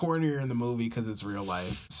much cornier in the movie because it's real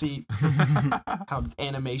life. See how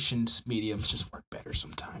animation mediums just work better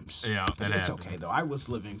sometimes. Yeah, it's okay though. I was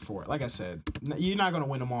living for it. Like I said, you're not gonna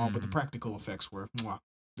win them all, but the practical effects were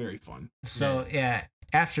very fun. So yeah,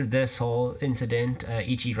 after this whole incident,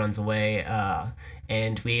 Ichi runs away,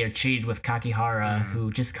 and we are treated with Kakihara,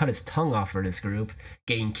 who just cut his tongue off for this group,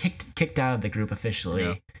 getting kicked out of the group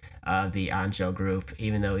officially, the Anjo group,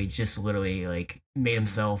 even though he just literally like made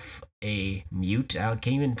himself a mute. I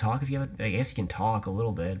can't even talk if you have. I guess he can talk a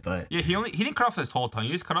little bit, but yeah, he didn't cut off his whole tongue.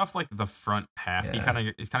 He just cut off like the front half. Yeah.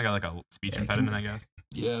 He's kind of got like a speech impediment, I guess.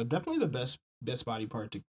 Yeah, definitely the best body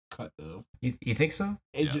part to cut though. You think so?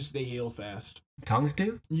 They heal fast. Tongues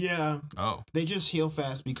do? Yeah. Oh. They just heal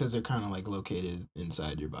fast because they're kind of like located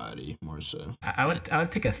inside your body more so. I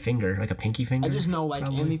would pick a finger, like a pinky finger. I just know like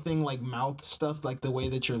probably. anything like mouth stuff, like the way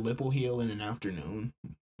that your lip will heal in an afternoon.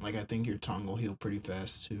 Like I think your tongue will heal pretty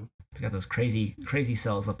fast too. It's got those crazy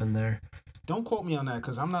cells up in there. Don't quote me on that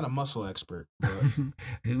because I'm not a muscle expert. But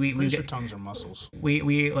we sure tongues are muscles.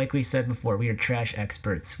 We like we said before, we are trash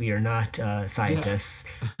experts. We are not scientists.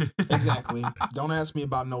 Yeah. Exactly. Don't ask me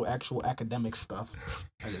about no actual academic stuff.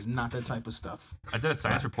 That is not that type of stuff. I did a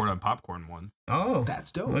science report on popcorn once. Oh,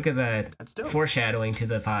 that's dope. Look at that. That's dope. Foreshadowing to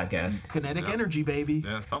the podcast. Kinetic energy, baby.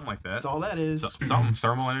 Yeah, something like that. That's all that is. Some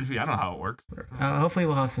thermal energy. I don't know how it works. Hopefully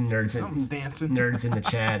we'll have some nerds nerds in the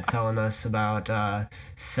chat telling us about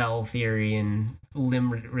cell theory and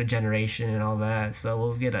limb regeneration and all that. So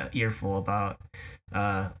we'll get an earful about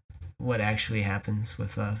what actually happens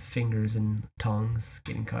with fingers and tongues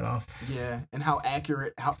getting cut off. Yeah, and how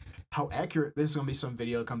accurate there's gonna be some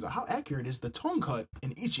video that comes out. How accurate is the tongue cut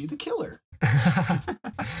in Ichi the Killer?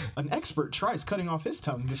 An expert tries cutting off his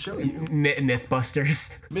tongue to show you.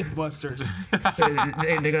 Mythbusters.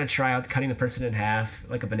 They're gonna try out cutting the person in half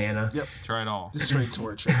like a banana. Yep, try it all. Straight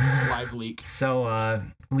torture, live leak. So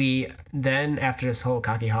we then, after this whole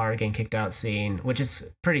Kakihara getting kicked out scene, which is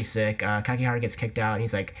pretty sick, Kakihara gets kicked out and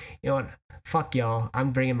he's like, you know what? Fuck y'all, I'm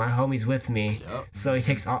bringing my homies with me. Yep. So he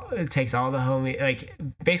takes all the homies, like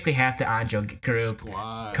basically half the Anjo group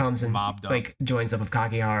comes and like joins up with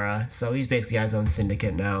Kakihara. So he's basically got his own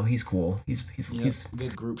syndicate now. He's cool. He's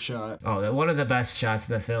good group shot. Oh, one of the best shots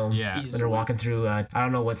in the film. Yeah, when they're walking through, I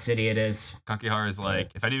don't know what city it is. Kakihara is like,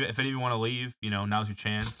 if any of you want to leave, you know, now's your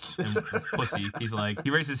chance. And this pussy, he's like, he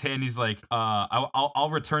raises his hand. He's like, I'll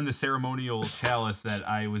return the ceremonial chalice that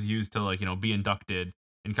I was used to like, you know, be inducted.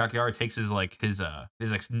 And Kakihara takes his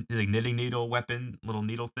knitting needle weapon, little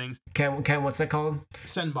needle things. Ken, what's that called?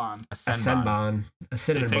 Senbon. A cinnamon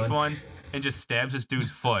He takes one and just stabs this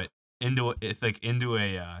dude's foot into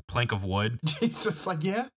a plank of wood. He's just like,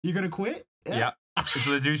 yeah, you're gonna quit? Yeah.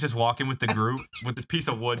 So the dude's just walking with the group with this piece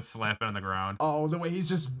of wood slapping on the ground. Oh, the way he's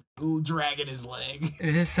just dragging his leg.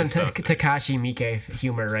 This is some Takashi Miike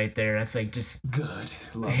humor right there. That's like just good.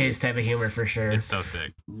 Love his type of humor for sure. It's so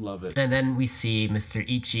sick. Love it. And then we see Mr.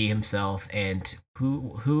 Ichi himself, and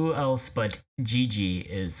who else but Gigi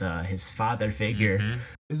is his father figure. Mm-hmm.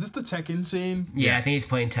 Is this the Tekken scene? Yeah, I think he's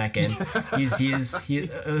playing Tekken.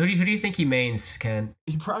 Who do you think he mains, Ken?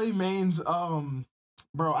 He probably mains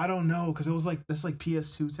bro, I don't know, because it was like, that's like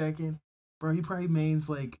PS2 Tekken. Bro, he probably mains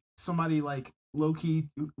like somebody like low-key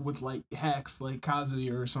with like hacks, like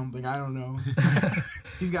Kazuya or something. I don't know.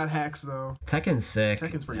 He's got hacks though. Tekken's sick.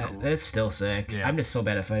 Tekken's pretty cool. It's still sick. Yeah. I'm just so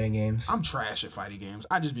bad at fighting games. I'm trash at fighting games.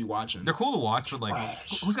 I just be watching. They're cool to watch, but like,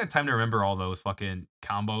 who's got time to remember all those fucking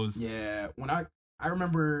combos? Yeah, when I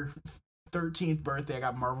remember 13th birthday, I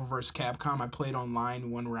got Marvel vs. Capcom. I played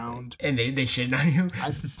online one round. And they shitted on you?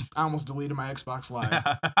 I almost deleted my Xbox Live.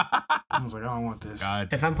 I was like, I don't want this. God.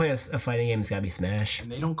 If I'm playing a fighting game, it's gotta be Smash. And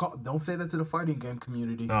they don't say that to the fighting game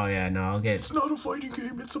community. Oh yeah, no, I'll get... It's not a fighting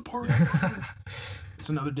game, it's a party. It's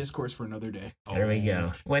another discourse for another day. There we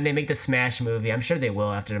go. When they make the Smash movie, I'm sure they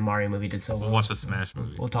will after the Mario movie did so well. We'll watch the Smash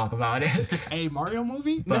movie. We'll talk about it. Hey, Mario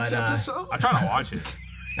movie? But, next episode? I'm trying to watch it.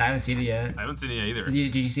 I haven't seen it yet. I haven't seen it yet either.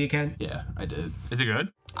 Did you see it, Ken? Yeah, I did. Is it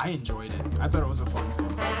good? I enjoyed it. I thought it was a fun film.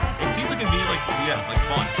 It seemed like it'd be like, yeah, it's like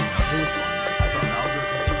fun. You know? It was fun. I thought Bowser,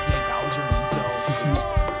 they made Bowser an incel. It was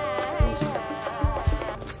fun. It was cool.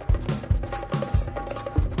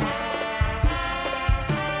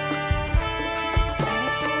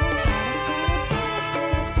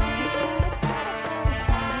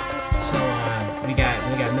 So we got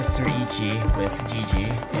Mr. Ichi with Gigi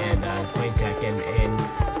and playing Tekken, and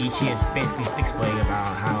Ichi is basically explaining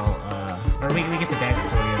about how, or we get the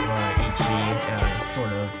backstory of Ichi,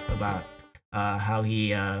 sort of about how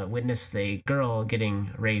he witnessed a girl getting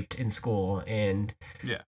raped in school, and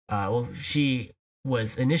well, she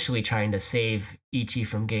was initially trying to save Ichi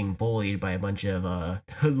from getting bullied by a bunch of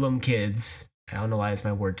hoodlum kids. I don't know why it's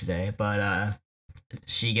my word today, but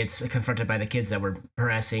she gets confronted by the kids that were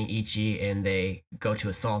harassing Ichi, and they go to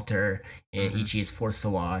assault her, and Ichi is forced to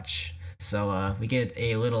watch. So we get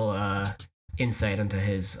a little insight into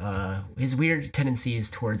his weird tendencies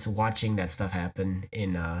towards watching that stuff happen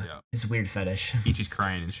in his weird fetish. Ichi's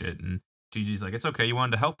crying and shit, and Gigi's like, "It's okay, you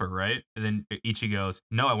wanted to help her, right?" And then Ichi goes,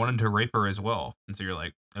 "No, I wanted to rape her as well." And so you're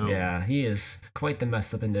like, "Oh, yeah, he is quite the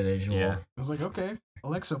messed up individual." Yeah. I was like, okay,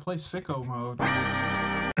 Alexa, play sicko mode.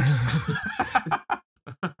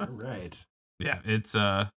 All right. Yeah, it's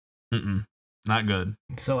not good."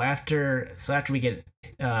 So after we get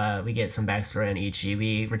some backstory on Ichi,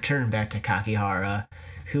 we return back to Kakihara,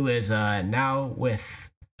 who is now with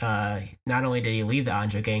not only did he leave the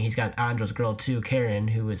Anjo gang, he's got Anjo's girl too, Karen,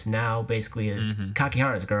 who is now basically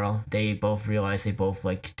Kakihara's girl. They both realize they both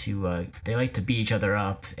like to beat each other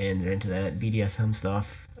up, and they're into that BDSM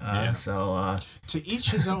stuff. So to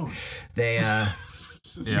each his own. They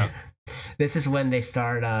Yeah. This is when they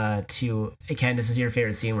start to, Ken, this is your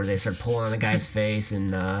favorite scene where they start pulling on the guy's face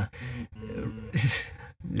and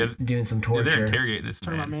doing some torture. They're interrogating this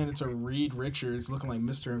Turn man. my man into Reed Richards, looking like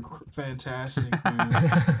Mr. Fantastic,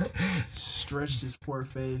 man. Stretched his poor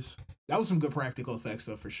face. That was some good practical effects,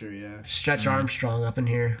 though, for sure. Yeah. Stretch Armstrong up in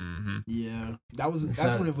here. Yeah,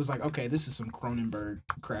 that's when it was like, okay, this is some Cronenberg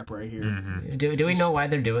crap right here. Do we know why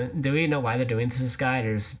they're doing? Do we know why they're doing this to this guy?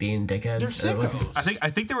 They're just being dickheads. They're sickos. I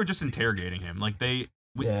think they were just interrogating him. Like we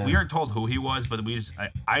aren't told who he was, but we just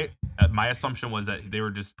my assumption was that they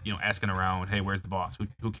were just asking around, hey, where's the boss?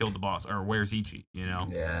 Who killed the boss? Or where's Ichi?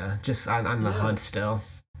 Yeah, just on the hunt still.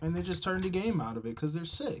 And they just turned the game out of it because they're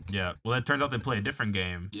sick. Yeah. Well, it turns out they play a different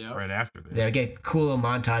game right after this. Yeah, we get a cool little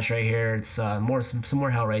montage right here. It's some more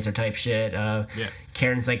Hellraiser type shit.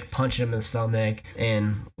 Karen's like punching him in the stomach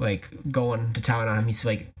and like going to town on him. He's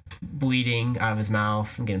like bleeding out of his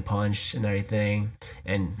mouth and getting punched and everything.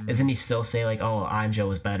 And isn't he still say like, "Oh, Anjo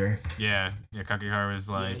was better"? Yeah. Kakihara was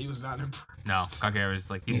like, he was not impressed. No, Kakihara was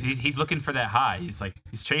like, he's looking for that high. He's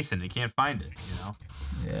chasing it. He can't find it.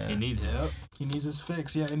 Yeah. He needs it. He needs his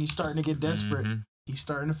fix. Yeah, and he's starting to get desperate. He's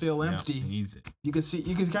starting to feel empty. He needs it. You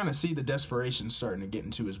can kind of see the desperation starting to get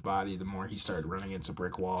into his body the more he started running into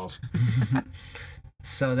brick walls.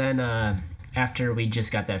 So then, after we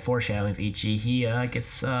just got that foreshadowing of Ichi, he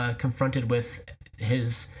gets confronted with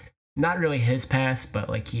his, not really his past, but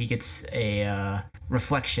like he gets a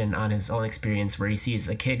reflection on his own experience where he sees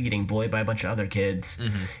a kid getting bullied by a bunch of other kids,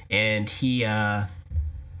 and he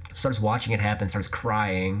starts watching it happen, starts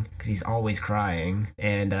crying because he's always crying,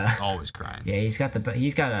 and always crying. Yeah, he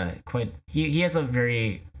has a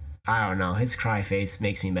very, I don't know, his cry face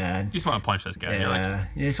makes me mad. You just want to punch this guy. Yeah, You're like,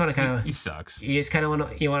 you just want to kind of. He sucks. You just kind of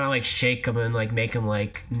want to like shake him and like make him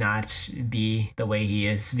like not be the way he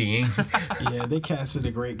is being. Yeah, they casted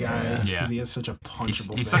a great guy because he has such a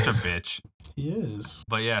punchable. He's face. such a bitch. He is.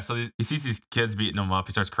 But yeah, so he sees these kids beating him up.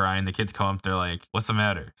 He starts crying. The kids come up. They're like, "What's the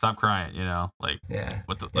matter? Stop crying!" Like, yeah.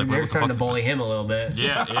 What the? Like, they're starting to bully him a little bit.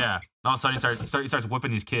 Yeah. And all of a sudden, he starts whipping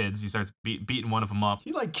these kids. He starts beating one of them up.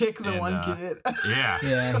 He like kicked the one kid. Yeah.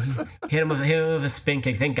 He hit him with a spin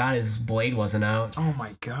kick. Thank God his blade wasn't out. Oh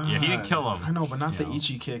my God. Yeah, he didn't kill him. I know, but not the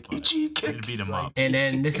Ichi kick. Ichi kick. He beat him up. And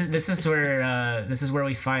then this is where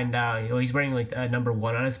we find out. He's wearing like number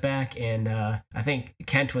 1 on his back, and I think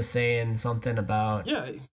Kent was saying something about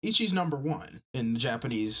Ichi's number 1 in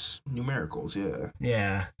Japanese numericals.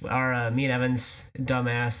 Yeah. Our me and Evans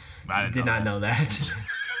dumbass did not know that.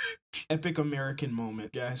 Epic American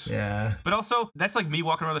moment, guys. Yeah. But also, that's like me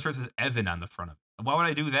walking around the shirts with Evan on the front of it. Why would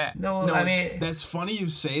I do that? No, I mean, that's funny you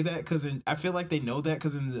say that because I feel like they know that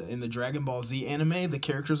because in the Dragon Ball Z anime, the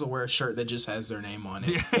characters will wear a shirt that just has their name on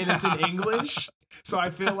it, and it's in English. So I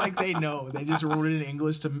feel like they know. They just wrote it in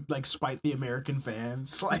English to like spite the American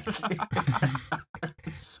fans. Like,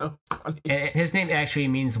 It's so funny. And his name actually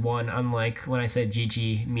means one, unlike when I said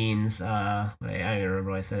Gigi means, I don't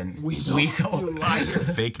remember what I said. Weasel. You liar.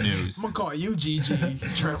 Fake news. I'm gonna call you Gigi,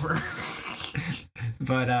 Trevor.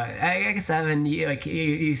 But I guess Evan,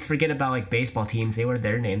 you forget about like baseball teams. They wear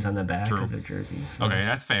their names on the back of their jerseys. So. Okay,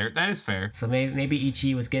 that's fair. That is fair. So maybe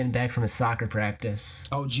Ichi was getting back from his soccer practice.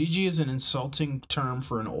 Oh, Gigi is an insulting term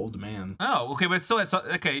for an old man. Oh, okay, but still, that's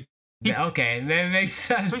okay. Okay, that makes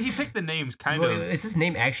sense. So he picked the names kind Wait, of. is his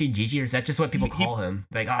name actually Gigi, or is that just what people call him?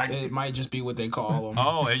 Like, It might just be what they call him.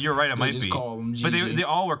 Oh, you're right. It might just be. call him Gigi. But they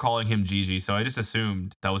all were calling him Gigi, so I just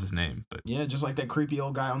assumed that was his name. But yeah, just like that creepy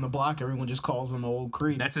old guy on the block, everyone just calls him old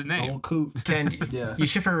creep. That's his name. Old coot. Ken, Yeah. you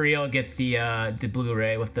should for real get the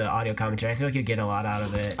Blu-ray with the audio commentary. I feel like you'll get a lot out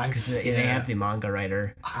of it because they have the manga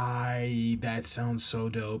writer. That sounds so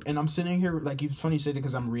dope. And I'm sitting here like it's funny you said it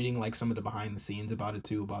because I'm reading like some of the behind the scenes about it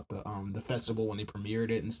too, about the festival when they premiered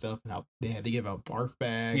it and stuff, and how they had to give out barf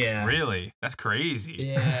bags. Yeah, really, that's crazy.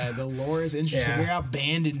 Yeah, the lore is interesting. Yeah. They got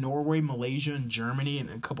banned in Norway, Malaysia, and Germany, and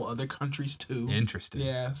a couple other countries too. Interesting.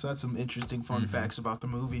 Yeah, so that's some interesting fun facts about the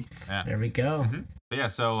movie. Yeah. There we go. But yeah,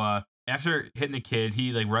 so after hitting the kid,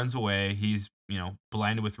 he like runs away. He's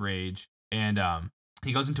blinded with rage, and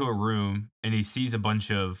he goes into a room and he sees a bunch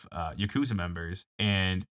of Yakuza members,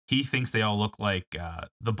 and he thinks they all look like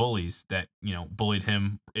the bullies that bullied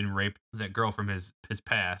him and raped that girl from his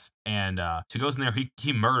past. And so he goes in there.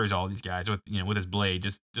 He murders all these guys with with his blade.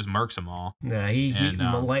 Just murks them all. Yeah, he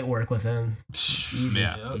light work with him. Easy.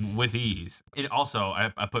 Yeah, with ease. And also,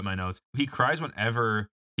 I put in my notes. He cries whenever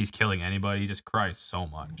he's killing anybody. He just cries so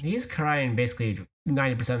much. He's crying basically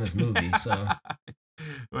 90% of this movie. So.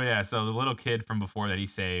 Well, yeah. So the little kid from before that he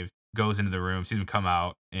saved goes into the room, sees him come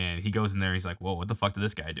out, and he goes in there. And he's like, "Whoa, what the fuck did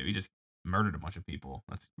this guy do? He just murdered a bunch of people.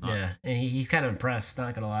 That's nuts." Yeah, and he's kind of impressed.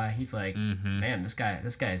 Not gonna lie, he's like, "Man, this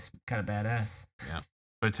guy's kind of badass." Yeah,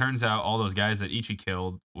 but it turns out all those guys that Ichi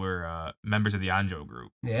killed were members of the Anjo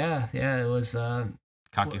group. Yeah, it was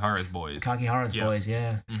Kakihara's boys. Kakihara's boys,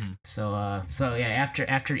 yeah. So yeah,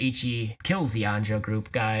 after Ichi kills the Anjo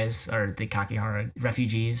group guys, or the Kakihara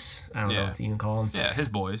refugees, I don't know what you can call them. Yeah, his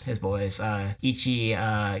boys. Ichi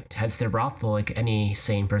heads to their brothel like any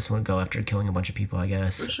sane person would go after killing a bunch of people, I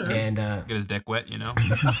guess. For sure. And get his dick wet,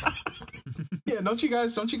 Yeah, don't you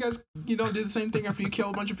guys do the same thing after you kill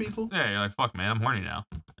a bunch of people? Yeah, you're like, fuck, man, I'm horny now.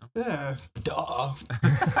 Yeah, duh.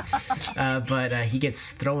 But he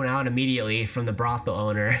gets thrown out immediately from the brothel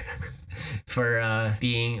owner for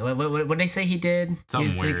being what did they say he did?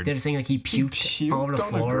 Something weird. Like, they're saying like he puked all over the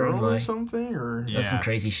floor on a girl and like or something, or that's some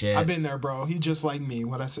crazy shit. I've been there, bro. He's just like me.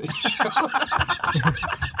 What I say?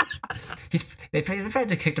 They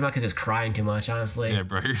probably kicked him out because he was crying too much. Honestly, Yeah,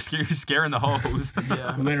 bro, you're scaring the hoes.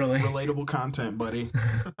 Yeah, literally relatable content, buddy.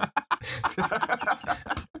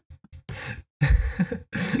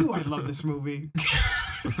 Ooh, I love this movie.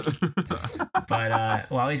 But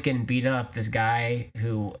while he's getting beat up, this guy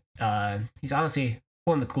who he's honestly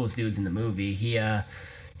one of the coolest dudes in the movie. He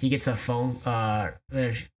gets a phone.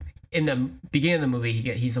 In the beginning of the movie,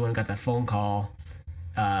 he's the one who got that phone call.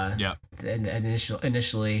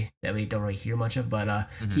 Initially that we don't really hear much of, but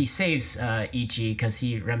he saves Ichi because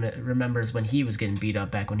he remembers when he was getting beat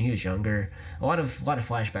up back when he was younger. A lot of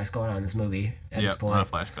flashbacks going on in this movie at this point. A lot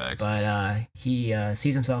of flashbacks. But he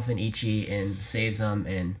sees himself in Ichi and saves him,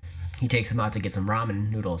 and he takes him out to get some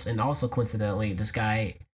ramen noodles. And also coincidentally, this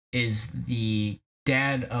guy is the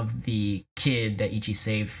dad of the kid that Ichi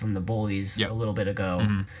saved from the bullies a little bit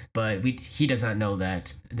ago, but he does not know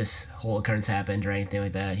that this whole occurrence happened or anything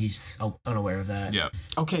like that. He's unaware of that. Yeah.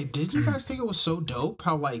 Okay, did you guys think it was so dope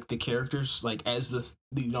how like the characters, like as the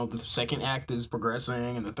second act is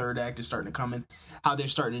progressing and the third act is starting to come in, how they're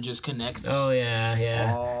starting to just connect all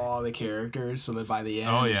the characters, so that by the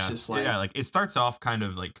end it's just like like it starts off kind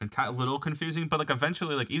of like a little confusing, but like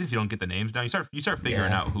eventually, like even if you don't get the names down, you start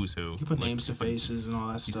figuring out who's who. You put names to faces and all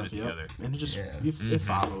that stuff. Together. And it just it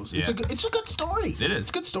follows. It's a good story. It is. It's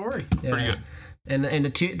a good story. Pretty good. And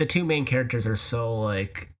the two main characters are so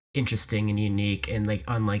like interesting and unique and like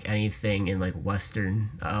unlike anything in like Western,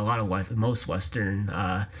 most Western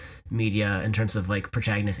media in terms of like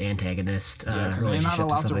protagonist antagonist. Because they're not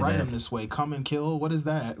allowed to write them this way. Come and kill. What is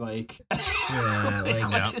that like?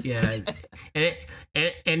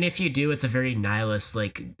 And if you do, it's a very nihilist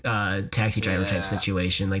like taxi driver type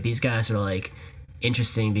situation. Like these guys are like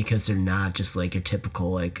interesting because they're not just like your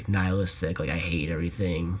typical like nihilistic like I hate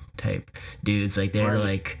everything type dudes. Like they're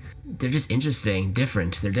like they're just interesting,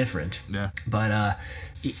 different. They're different. Yeah. But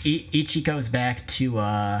Ichi comes back to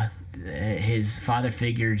his father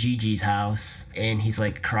figure Gigi's house, and he's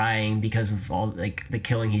like crying because of all like the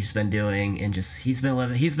killing he's been doing, and just he's been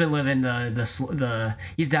living the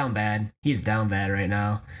he's down bad. He is down bad right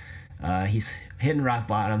now. He's hitting rock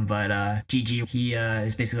bottom, but Gigi, he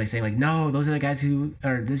is basically saying like, no, these are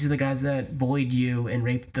the guys that bullied you and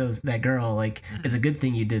raped that girl. Like, it's a good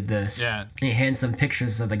thing you did this. Yeah. And he hands some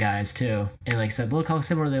pictures of the guys too, and like said, look how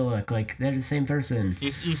similar they look. Like they're the same person. You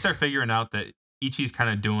start figuring out that Ichi's kind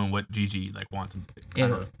of doing what Gigi like wants him to.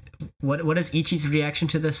 And what is Ichi's reaction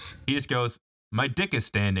to this? He just goes, my dick is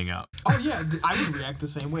standing up. Oh yeah, I would react the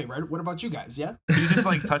same way, right? What about you guys? Yeah, He's just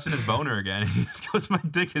like touching his boner again. He just goes, my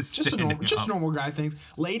dick is standing up. Just normal guy things.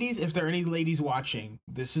 Ladies, if there are any ladies watching,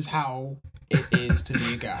 this is how it is to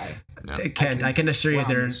be a guy. No. I can assure you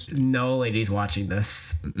there's no ladies watching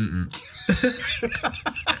this.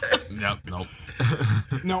 Nope.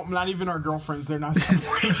 No, not even our girlfriends. They're not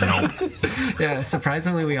supporting us. Yeah,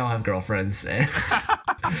 surprisingly, we all have girlfriends.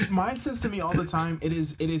 Mine says to me all the time, it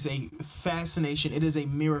is a fascination. It is a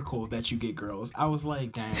miracle that you get girls. I was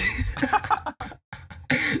like, dang.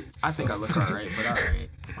 I think I look alright, but alright,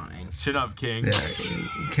 fine. Shut up, King.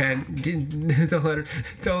 Yeah,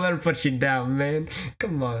 don't let her put you down, man.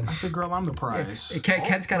 Come on. I said, girl, I'm the prize.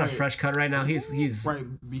 Ken's got a fresh cut right now. He's right.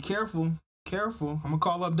 Be careful. I'm gonna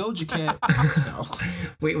call up Doja Cat. No.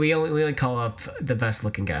 We only call up the best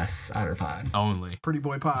looking guests on our pod. Only. Pretty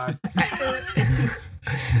boy pod.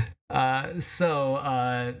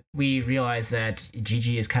 So we realize that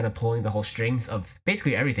Gigi is kind of pulling the whole strings of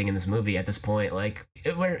basically everything in this movie at this point. Like,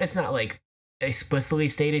 it's not like explicitly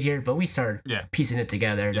stated here, but we start piecing it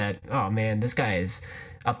together that, oh man, this guy is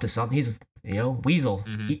up to something. He's, Weasel.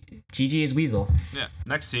 Mm-hmm. Gigi is Weasel. Yeah.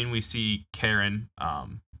 Next scene, we see Karen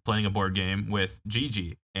playing a board game with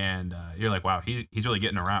Gigi, and you're like, wow, he's really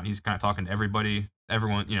getting around. He's kind of talking to everyone,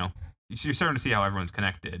 you're starting to see how everyone's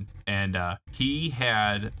connected. And he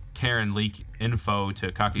had Karen leak info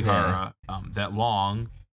to Kakihara that Long,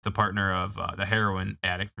 the partner of the heroin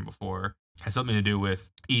addict from before, has something to do with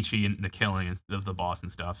Ichi and the killing of the boss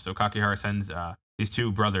and stuff. So Kakihara sends these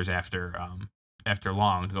two brothers after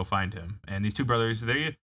Long to go find him. And these two brothers,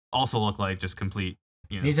 they also look like just complete.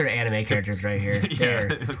 These are anime characters right here. Yeah,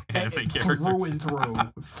 anime characters.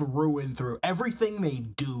 Through and through. Everything they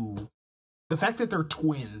do. The fact that they're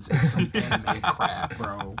twins is some anime crap,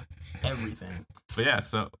 bro. Everything. But yeah,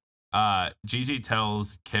 so Gigi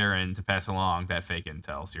tells Karen to pass along that fake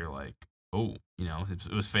intel. So you're like, oh,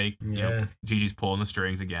 it was fake. Yeah. Gigi's pulling the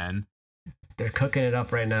strings again. They're cooking it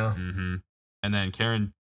up right now. Mm-hmm. And then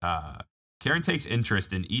Karen takes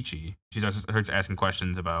interest in Ichi. She starts asking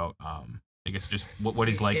questions about I guess just what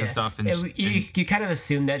he's like and stuff. And you kind of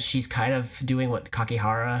assume that she's kind of doing what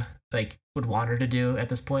Kakihara would want her to do at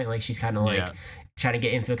this point. Like, she's kind of trying to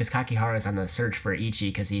get info because Kakihara is on the search for Ichi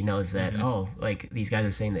because he knows that these guys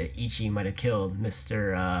are saying that Ichi might have killed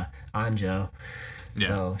Mr. Anjo. Yeah.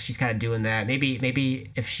 So she's kind of doing that. Maybe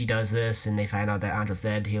if she does this and they find out that Anjo's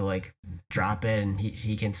dead, he'll drop it and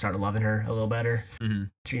he can start loving her a little better,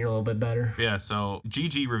 treat her a little bit better. Yeah. So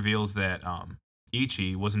Gigi reveals that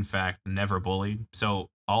Ichi was in fact never bullied. So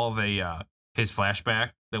all of his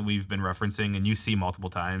flashback that we've been referencing and you see multiple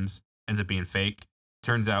times ends up being fake.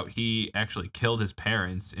 Turns out he actually killed his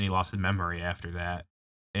parents and he lost his memory after that.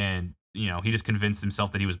 And, he just convinced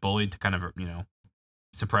himself that he was bullied to kind of,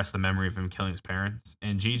 suppress the memory of him killing his parents.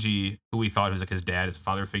 And Gigi, who we thought was his dad, his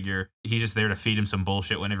father figure, he's just there to feed him some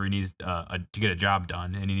bullshit whenever he needs to get a job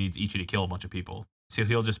done and he needs Ichi to kill a bunch of people. So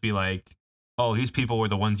he'll just be like, oh, these people were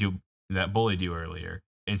the ones that bullied you earlier.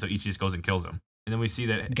 And so Ichi just goes and kills him. And then we see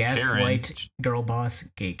that Gaslight, Karen, girl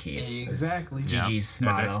boss, gatekeep. Exactly. Gigi's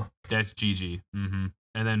motto. That's Gigi. Mm-hmm.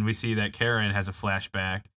 And then we see that Karen has a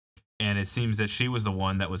flashback, and it seems that she was the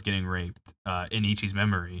one that was getting raped in Ichi's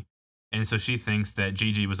memory. And so she thinks that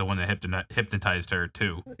Gigi was the one that hypnotized her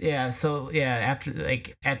too. Yeah, so after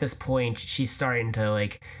at this point she's starting to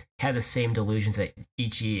have the same delusions that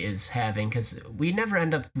Ichi is having, because we never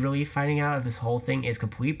end up really finding out if this whole thing is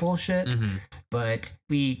complete bullshit. Mm-hmm. But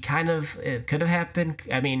it could have happened.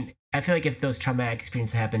 I mean, I feel like if those traumatic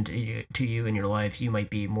experiences happened to you in your life, you might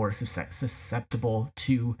be more susceptible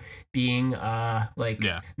to being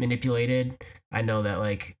manipulated. I know that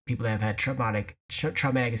people that have had traumatic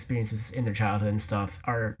experiences in their childhood and stuff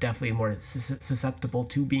are definitely more susceptible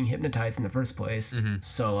to being hypnotized in the first place. Mm-hmm.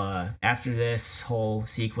 So after this whole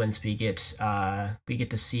sequence, we get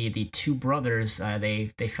to see the two brothers.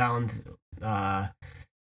 They found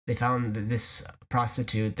this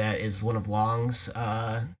prostitute that is one of Long's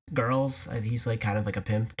girls. He's kind of like a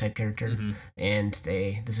pimp type character. Mm-hmm. And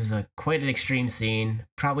this is quite an extreme scene.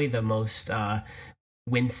 Probably the most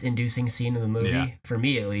wince-inducing scene of the movie. Yeah. For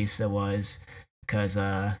me, at least, it was. Because,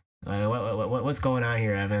 what's going on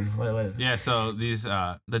here, Evan? What? Yeah, so these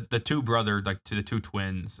the two brothers, like the two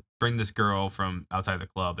twins, bring this girl from outside the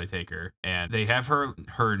club. They take her and they have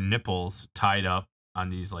her nipples tied up on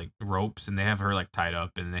these like ropes, and they have her like tied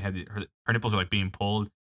up, and they have her nipples are like being pulled.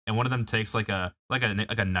 And one of them takes like a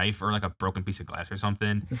knife or like a broken piece of glass or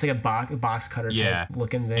something. It's like a box cutter type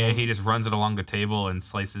looking thing. And he just runs it along the table and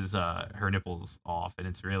slices her nipples off, and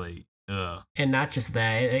it's really ugh. And not just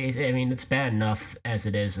that, I mean, it's bad enough as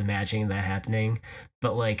it is imagining that happening,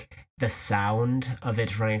 but like the sound of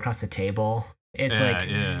it running across the table, it's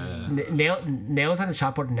nails on the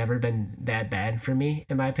chalkboard have never been that bad for me,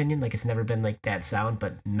 in my opinion. Like, it's never been like that sound,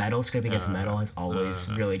 but metal scraping against metal has always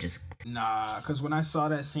really just... Nah, because when I saw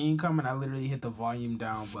that scene coming, I literally hit the volume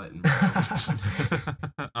down button.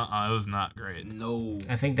 It was not great. No.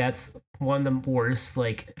 I think that's one of the worst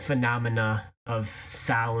like phenomena of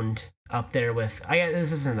sound up there with,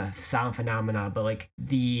 this isn't a sound phenomena, but like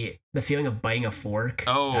the feeling of biting a fork.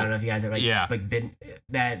 Oh, I don't know if you guys have just like been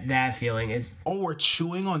that feeling is. Oh, we're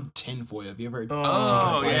chewing on tinfoil. Have you ever? Taken a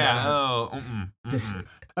Oh bite yeah. out of it? Oh. Just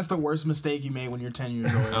That's the worst mistake you made when you're 10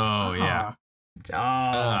 years old. Oh yeah.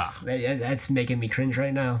 That's making me cringe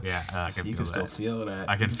right now. Yeah, I can So you feel can still that. feel that.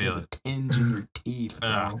 I You can feel it. the tinge in your teeth, bro.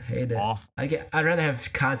 I hate it. Off. I'd rather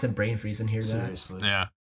have constant brain freeze than hear that. Seriously. Yeah.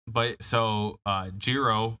 But so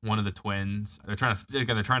Jiro, one of the twins, they're trying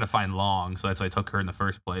to find Long, so that's why I took her in the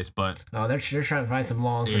first place. But they're trying to find some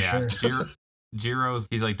Long for sure. Jiro's,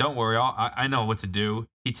 he's like, don't worry, I know what to do.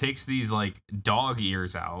 He takes these like dog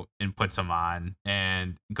ears out and puts them on,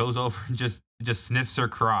 and goes over and just sniffs her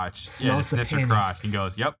crotch. Smells the sniffs her penis. crotch. He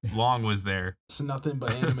goes, "Yep, Long was there." It's nothing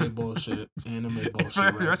but anime bullshit. Anime bullshit.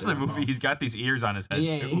 For the rest of the movie, bro. he's got these ears on his head.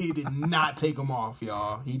 Yeah, too. he did not take them off,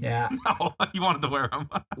 y'all. Yeah. No, he wanted to wear them.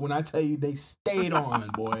 When I tell you they stayed on,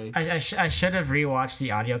 boy. I should have rewatched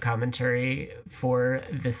the audio commentary for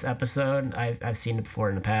this episode. I've seen it before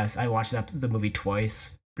in the past. I watched the movie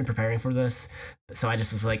twice in preparing for this, so I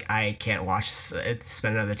just was like, I can't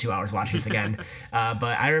spend another 2 hours watching this again.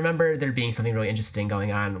 But I remember there being something really interesting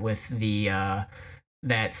going on with the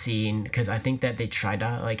that scene, because I think that they tried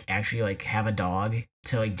to like actually like have a dog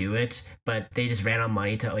to like do it, but they just ran out of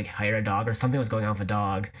money to like hire a dog, or something was going on with the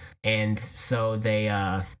dog, and so they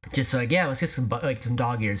just like, yeah, let's get some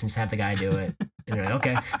dog ears and just have the guy do it. And you're like,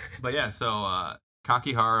 okay. But yeah, so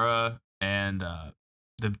Kakihara and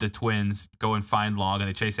the twins go and find Long, and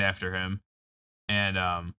they chase after him, and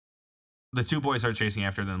the two boys start chasing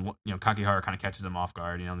after them. You know, Kakihara kind of catches them off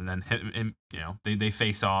guard, and then him, they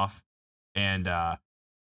face off, and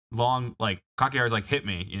Long, like, Kakihara's like, hit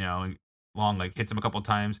me, and Long like hits him a couple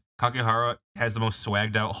times. Kakihara has the most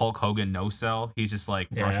swagged out Hulk Hogan no sell. He's just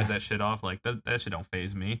like brushes that shit off, like that shit don't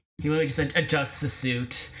faze me. He literally just adjusts the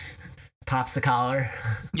suit, pops the collar.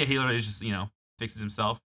 Yeah, he literally just fixes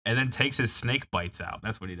himself. And then takes his snake bites out.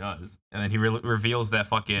 That's what he does. And then he reveals that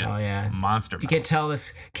fucking monster mouth. You can tell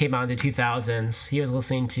this came out in the 2000s. He was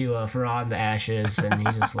listening to Farah and the Ashes, and he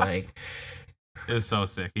just like... It was so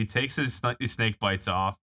sick. He takes his snake bites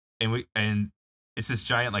off, and it's this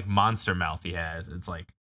giant like monster mouth he has. It's like,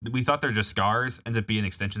 we thought they're just scars, ends up being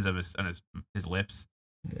extensions of his lips.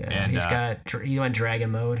 Yeah, and he went dragon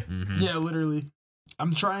mode. Mm-hmm. Yeah, literally.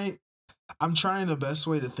 I'm trying the best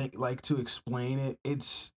way to think, like, to explain it.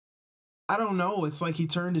 It's, I don't know. It's like he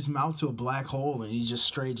turned his mouth to a black hole, and he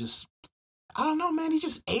just I don't know, man. He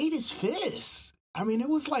just ate his fist. I mean, it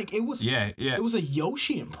was It was a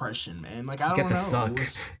Yoshi impression, man. Like, I don't know. Suck.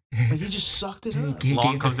 Like, he just sucked it up.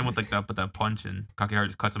 Long comes in with that punch, and Kakihara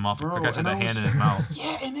just cuts him off. Bro, catches that hand in his mouth.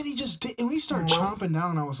 Yeah, and then he just did. And when he started chomping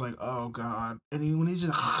down, I was like, oh god. And when he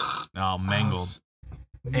just mangled.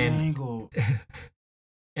 Mangled.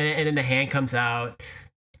 And then the hand comes out.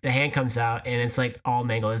 And it's like all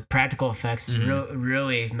mangled. Practical effects is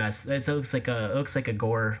really messed. It looks like a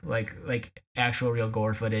gore, like actual real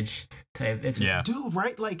gore footage type. Dude,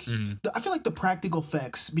 right? Like, I feel like the practical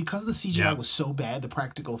effects, because the CGI was so bad, the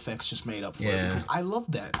practical effects just made up for it. Because I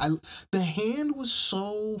love that. The hand was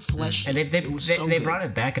so fleshy. And they brought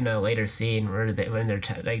it back in a later scene when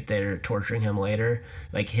they're torturing him later.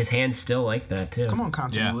 Like, his hand's still like that too. Come on,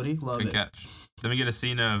 continuity, love Good it. Catch. Then we get a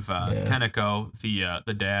scene of Kaneko,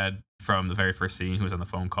 the dad from the very first scene, who was on the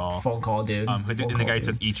phone call. Dude. The guy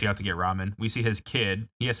took Ichi out to get ramen. We see his kid.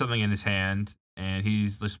 He has something in his hand, and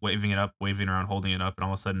he's just waving around, holding it up, and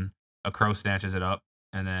all of a sudden, a crow snatches it up,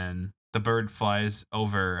 and then the bird flies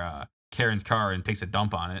over Karen's car and takes a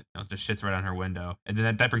dump on it. Just shits right on her window. And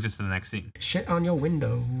then that brings us to the next scene. Shit on your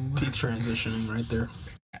window. Keep transitioning right there.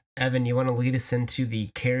 Evan, you want to lead us into the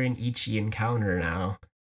Karen Ichi encounter now?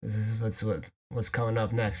 This is what's coming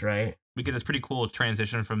up next, right? We get this pretty cool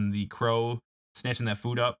transition from the crow snatching that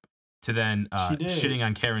food up to then shitting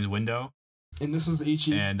on Karen's window. And this was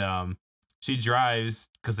Ichi. And she drives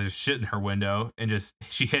because there's shit in her window, and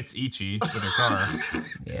she hits Ichi with her car.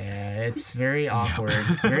 Yeah, it's very awkward,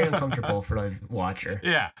 very uncomfortable for the watcher.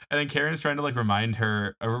 Yeah, and then Karen's trying to like remind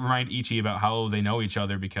Ichi about how they know each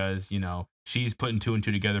other because she's putting 2 and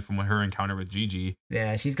 2 together from her encounter with Gigi.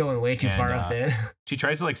 Yeah, she's going way too far with it. She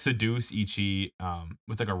tries to like seduce Ichi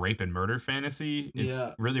with like a rape and murder fantasy. It's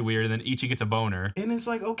really weird. And then Ichi gets a boner. And it's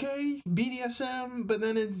like, okay, BDSM, but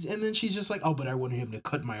then she's just like, oh, but I wanted him to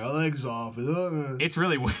cut my legs off. It's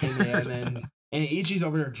really weird. And Ichi's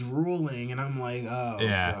over there drooling, and I'm like, oh,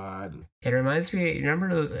 God. It reminds me, I don't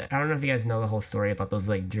know if you guys know the whole story about those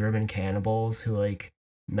like German cannibals who like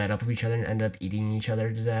met up with each other and ended up eating each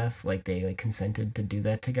other to death. Like they like consented to do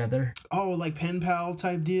that together. Oh, like pen pal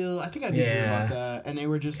type deal. I think I did hear about that. And they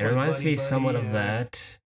were just it reminds me somewhat of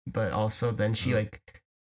that, but also then she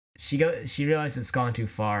she realizes it's gone too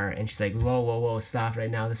far, and she's like, whoa, stop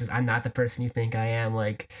right now. I'm not the person you think I am.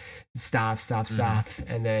 Like, stop.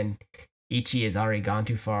 And then Ichi has already gone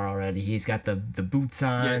too far already. He's got the boots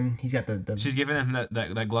on. Yeah. He's got the. She's giving him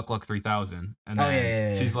that Gluck 3000, and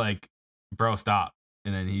then she's like, bro, stop.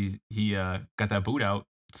 And then he got that boot out,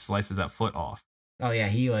 slices that foot off. Oh yeah,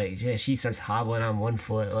 she starts hobbling on one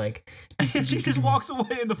foot, like she just walks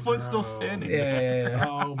away and the foot's still standing. Yeah.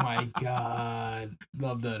 Oh my God,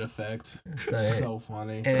 love that effect. So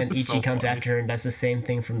funny. And then Ichi comes after her and does the same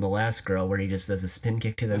thing from the last girl, where he just does a spin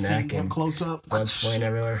kick to the neck and close up, blood's flowing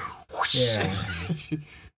everywhere. Yeah.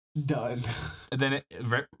 Done. And then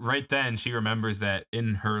right then she remembers that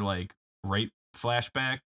in her like rape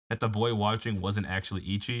flashback, that the boy watching wasn't actually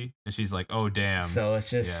Ichi, and she's like, oh damn. So it's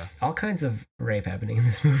just all kinds of rape happening in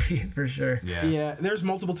this movie for sure. Yeah, there's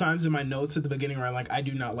multiple times in my notes at the beginning where I'm like, I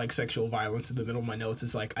do not like sexual violence. In the middle of my notes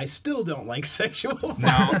it's like, I still don't like sexual violence.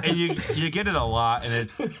 No, and you get it a lot, and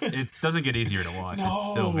it doesn't get easier to watch. No.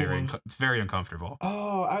 It's still very uncomfortable.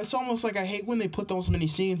 Oh, it's almost like I hate when they put those many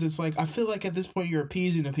scenes. It's like, I feel like at this point you're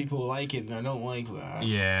appeasing the people who like it, and I don't like that.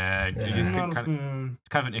 Yeah. It's kind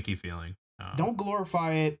of an icky feeling. Don't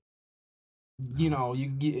glorify it. You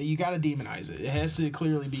gotta demonize it. It has to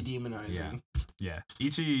clearly be demonizing. Yeah.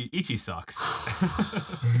 Ichi sucks.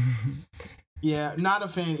 Yeah, not a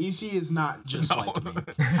fan. Ichi is not just like me.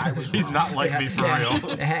 He's not like me for real.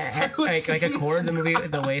 Like a quarter of the movie,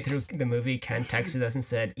 the way through the movie, Ken texted us and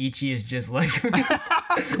said, Ichi is just like me.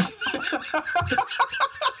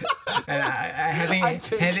 And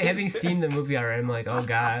having seen the movie already, I'm like, oh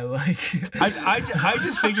god, like I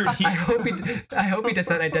just figured I hope he does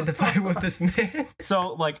not identify with this man.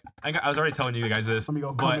 So like I was already telling you guys this,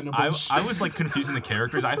 but I was like confusing the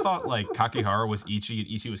characters. I thought like Kakihara was Ichi and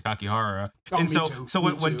Ichi was Kakihara, and so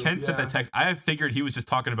when Ken sent that text, I figured he was just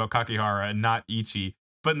talking about Kakihara and not Ichi.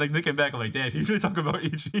 But like looking back, I'm like, damn, he's really talking about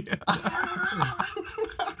Ichi.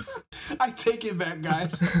 I take it back,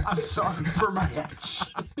 guys. I'm sorry for my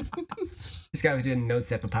actions. This guy was doing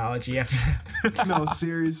notes app apology after that. No,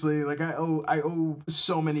 seriously. Like I owe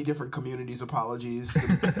so many different communities apologies.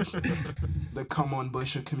 The come on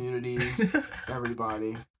Busha community,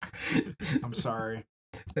 everybody. I'm sorry.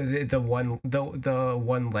 The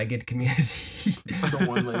one-legged community. The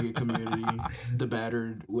one-legged community. The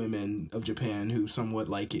battered women of Japan who somewhat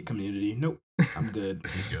like it community. Nope. I'm good.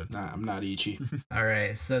 He's good. Nah, I'm not Ichi. All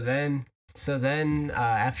right. So then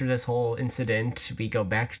after this whole incident, we go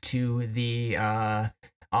back to the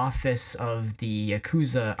office of the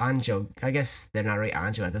Yakuza Anjo. I guess they're not really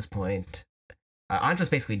Anjo at this point. Anjo's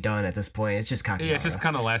basically done at this point. It's just Kakihara. Yeah, it's just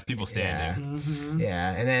kind of the last people standing. Yeah. Mm-hmm.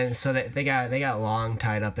 Yeah, and then so they got Long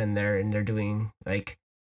tied up in there, and they're doing like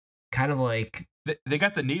kind of like they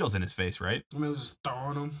got the needles in his face, right? I mean, it was just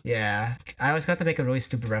throwing them. Yeah, I always got to make a really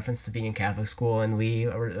stupid reference to being in Catholic school, and we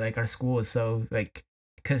were like our school was so like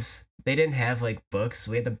because they didn't have like books,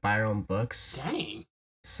 we had to buy our own books. Dang.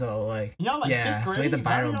 So like y'all like yeah, so we had to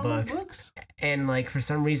buy our own books, and like for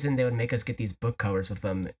some reason they would make us get these book covers with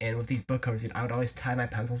them, and with these book covers, I would always tie my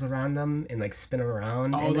pencils around them and like spin them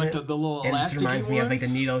around. Oh, like the little and elastic. It just reminds me of like the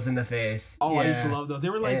needles in the face. Oh, yeah. I used to love those.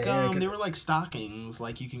 They were like they were like stockings,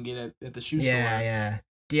 like you can get at the shoe store. Yeah.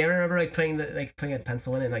 Do you ever remember like putting a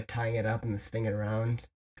pencil in and like tying it up and spinning it around?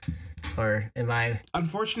 Or am I?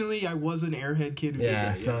 Unfortunately, I was an airhead kid who did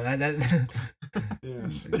that. So yes.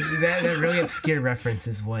 Yes. that really obscure reference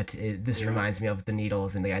is what this reminds me of, the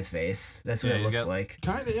needles in the guy's face. That's what it looks like.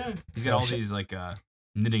 Kinda, yeah. He's got all these like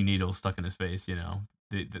knitting needles stuck in his face, you know.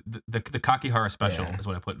 The Kakihara special is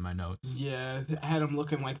what I put in my notes. Yeah, I had him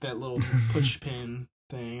looking like that little push pin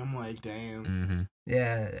thing. I'm like, damn. Mm-hmm.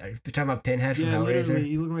 Yeah, are you talking about Pinhead from Yeah, literally, Hellraiser?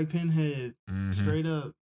 he looked like Pinhead, straight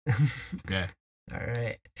up. Yeah. All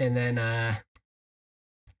right, and then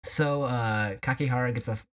so Kakihara gets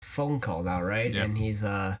a phone call now, right? Yeah. And he's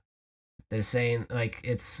they're saying like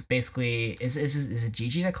it's basically is it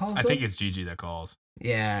Gigi that calls? I him? think it's Gigi that calls.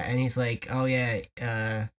 Yeah, and he's like, oh yeah,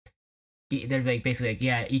 they're like basically like,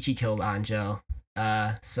 yeah, Ichi killed Anjo.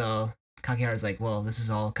 So Kakihara's like, well, this is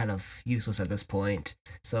all kind of useless at this point.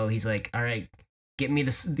 So he's like, all right, give me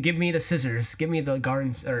the scissors, give me the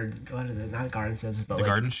gardens, or what is it? Not garden scissors, but The like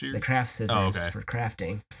garden shears? the craft scissors for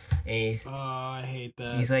crafting. And he's, Oh, I hate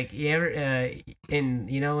that. he's like, yeah, in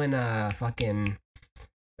fucking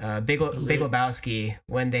Big Lebowski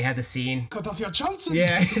when they had the scene. Cut off your Johnson.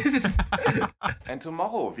 Yeah. And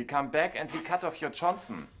tomorrow we come back and we cut off your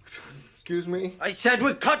Johnson. Excuse me? I said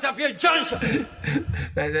we cut off your Johnson!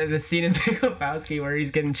 the scene in Big Lebowski where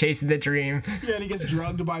he's getting chased in the dream. Yeah, and he gets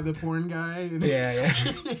drugged by the porn guy. And Yeah.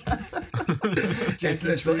 It's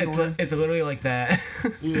literally like that.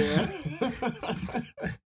 Yeah.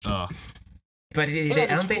 But I I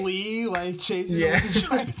don't think Flea like chasing Yeah. him with the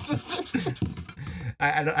giant scissors.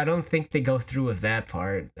 I don't think they go through with that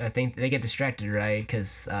part. I think they get distracted, right?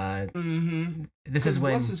 Because this is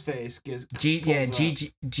when What's his face gets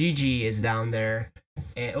Gigi is down there.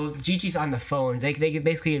 And, Gigi's on the phone. They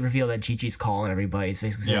basically reveal that Gigi's calling everybody. It's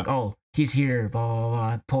basically saying, like, oh, he's here, blah, blah,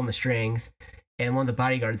 blah, pulling the strings. And one of the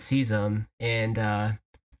bodyguards sees him, and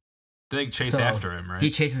They chase after him, right? he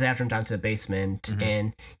chases after him down to the basement,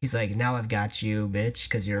 and he's like, now I've got you, bitch,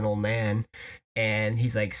 because you're an old man. And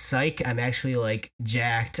he's like, psych, I'm actually like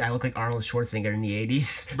jacked. I look like Arnold Schwarzenegger in the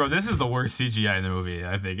 80s. Bro, this is the worst CGI in the movie,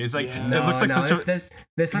 I think. It's like, Yeah. it looks like such a...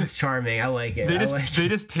 This one's charming. I like it. They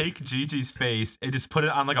just take Gigi's face and just put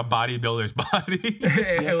it on like a bodybuilder's body.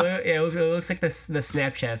 it looks like the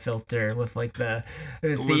Snapchat filter with like the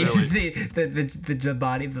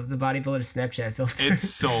bodybuilder Snapchat filter. It's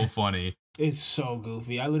so funny. It's so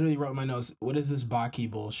goofy. I literally wrote in my notes, what is this Baki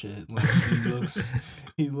bullshit? Like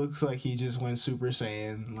he looks like he just went Super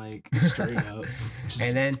Saiyan, like straight up. Just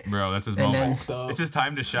And then Bro, that's his And then- moment. It's his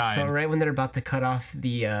time to shine. so right when they're about to cut off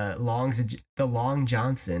the Long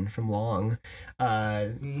Johnson from Long,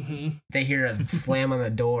 they hear a slam on the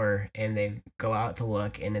door and they go out to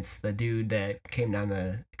look, and it's the dude that came down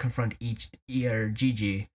to confront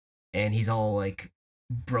Gigi, and he's all like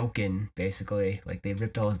broken, basically. Like they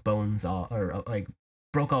ripped all his bones off, or like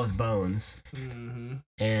broke all his bones.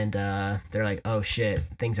 And they're like, oh shit,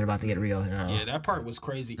 things are about to get real now. Yeah, that part was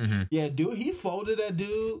crazy. Yeah, dude, he folded that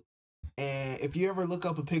dude. And if you ever look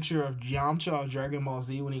up a picture of Yamcha of Dragon Ball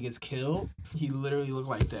Z when he gets killed, he literally looked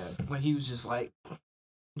like that. Like he was just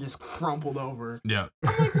crumpled over. Yeah.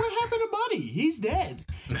 I'm like, what happened to Buddy? He's dead.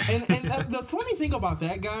 And the funny thing about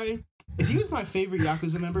that guy is he was my favorite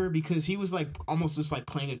Yakuza member because he was like almost just like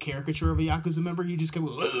playing a caricature of a Yakuza member. He just kept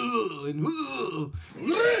going, "Ugh," and "Ugh."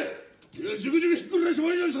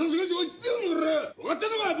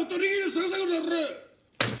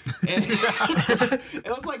 And it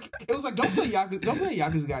was like don't play a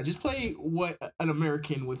Yakuza guy. Just play what an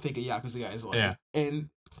American would think a Yakuza guy is like. Yeah. And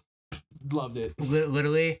loved it.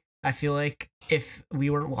 Literally, I feel like if we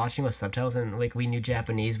weren't watching with subtitles and like we knew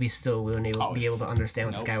Japanese, we still wouldn't be able to understand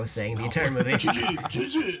what this guy was saying the entire movie. Gigi. What do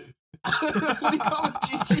you call it?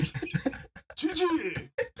 Gigi. Gigi.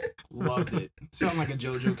 Loved it. Sounded like a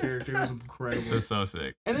JoJo character. It was incredible. That's so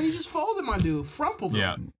sick. And then he just folded my dude, frumpled him.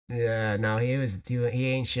 Yeah. Yeah, no, he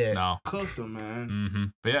ain't shit. No. Cooked him,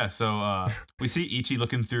 man. But yeah, so we see Ichi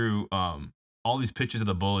looking through all these pictures of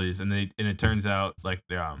the bullies, and it turns out like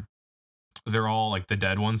they're all like the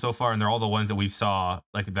dead ones so far, and they're all the ones that we saw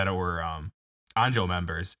like that were Anjo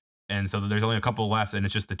members. And so there's only a couple left, and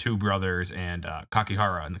it's just the two brothers and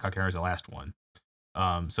Kakihara, and Kakihara's the last one.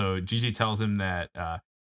 So Gigi tells him that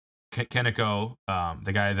Kaneko,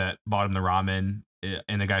 the guy that bought him the ramen,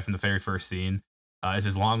 and the guy from the very first scene, is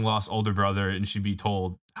his long lost older brother, and should be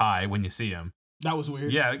told hi when you see him. That was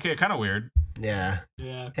weird. Yeah, okay, kind of weird. Yeah.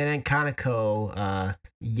 Yeah. And then Kaneko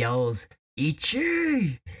yells,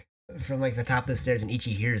 Ichi! From like the top of the stairs, and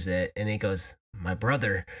Ichi hears it, and he goes, my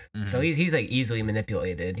brother. So he's like easily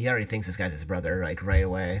manipulated. He already thinks this guy's his brother, like right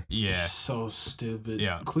away. Yeah. So stupid.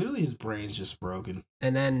 Yeah. Clearly his brain's just broken.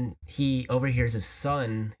 And then he overhears his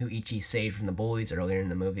son, who Ichi saved from the bullies earlier in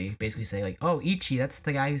the movie, basically saying like, oh, Ichi, that's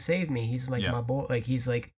the guy who saved me. He's like my boy. Like he's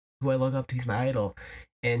like who I look up to. He's my idol.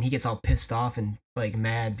 And he gets all pissed off and like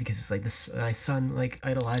mad because it's like this my son like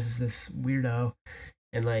idolizes this weirdo,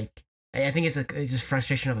 and like I think it's just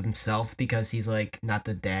frustration of himself because he's like not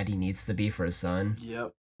the dad he needs to be for his son.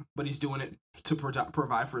 Yep. But he's doing it to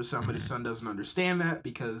provide for his son, but his son doesn't understand that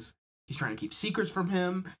because He's trying to keep secrets from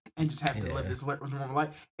him and just have to live this normal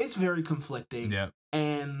life. It's very conflicting. Yeah.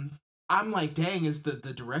 And I'm like, dang, is the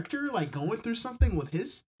director like going through something with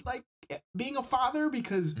his like being a father?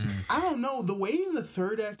 Because I don't know, the way in the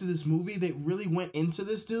third act of this movie they really went into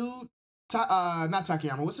this dude, not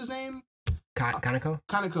Takayama, what's his name?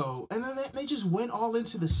 Kaneko. And then they just went all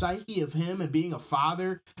into the psyche of him and being a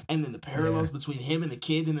father, and then the parallels between him and the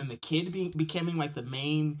kid, and then the kid becoming like the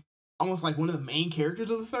main, almost like one of the main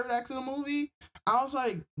characters of the third act of the movie. I was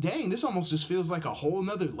like, dang, this almost just feels like a whole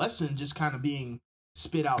nother lesson just kind of being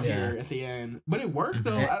spit out here at the end. But it worked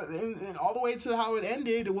though, and all the way to how it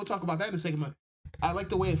ended, and we'll talk about that in a second, but I like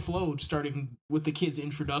the way it flowed, starting with the kid's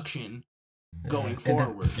introduction going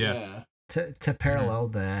forward. To parallel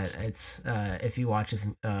that, it's if you watch this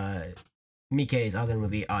Miike's other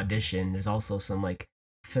movie Audition, there's also some like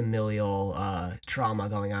familial trauma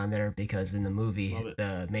going on there, because in the movie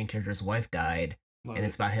the main character's wife died, and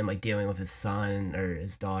it's about him like dealing with his son or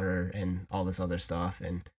his daughter and all this other stuff,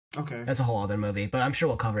 and that's a whole other movie, but I'm sure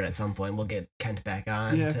we'll cover it at some point. We'll get Kent back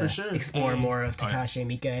on to for sure. Explore more of Takashi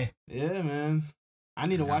Miike. Yeah, man, I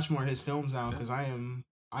need to watch more of his films now, because I am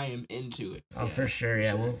into it. Oh, for sure.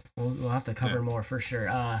 Yeah, we'll have to cover more for sure.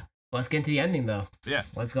 Let's get into the ending though. Yeah.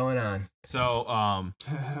 What's going on? So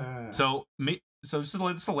so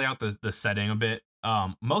just to lay out the setting a bit.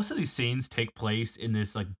 Most of these scenes take place in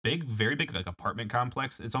this like very big like apartment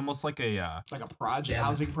complex. It's almost like a project,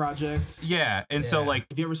 housing project. Yeah, and so like,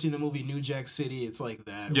 if you ever seen the movie New Jack City, it's like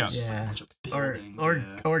that. Yeah, just like a bunch of buildings,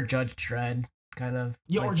 or Judge Dredd. Kind of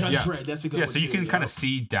or Judge Dredd. That's a good one. So you can kind of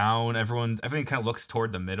see down. Everything kind of looks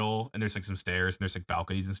toward the middle, and there's like some stairs and there's like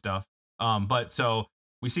balconies and stuff. But so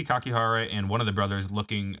we see Kakihara and one of the brothers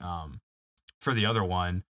looking for the other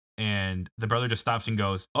one, and the brother just stops and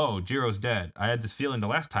goes, "Oh, Jiro's dead. I had this feeling the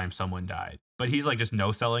last time someone died." But he's like just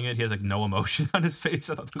no selling it. He has like no emotion on his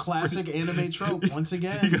face. I thought classic anime trope once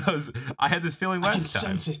again. He goes, "I had this feeling last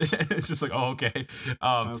time." Sense it. It's just like, oh, okay.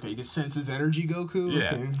 Okay, you can sense his energy, Goku.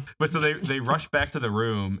 Yeah. Okay. But so they rush back to the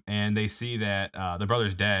room and they see that the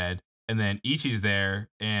brother's dead, and then Ichi's there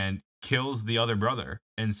and kills the other brother.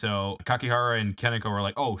 And so Kakihara and Kaneko are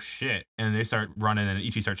like, "Oh shit!" And they start running, and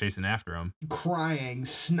Ichi starts chasing after him, crying,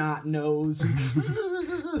 snot nose.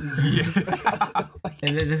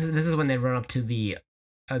 And this is when they run up to the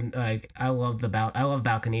I love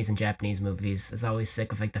balconies in Japanese movies. It's always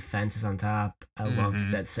sick with like the fences on top. I love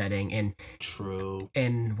that setting. And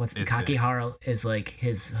and Kakihara is like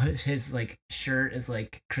his like shirt is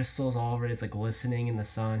like crystals all over it. It's like glistening in the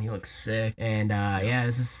sun. He looks sick. And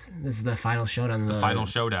this is the final showdown. The final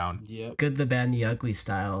showdown. Yep. Good, the bad, and the ugly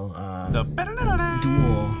style the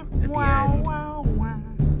duel at the end.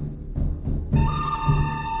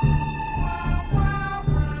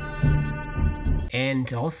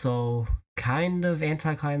 And also kind of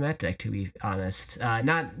anticlimactic, to be honest.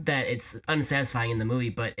 Not that it's unsatisfying in the movie,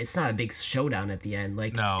 but it's not a big showdown at the end.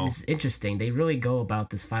 Like, no. It's interesting. They really go about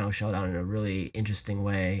this final showdown in a really interesting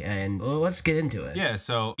way. And let's get into it. Yeah,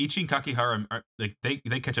 so Ichi and Kakihara are like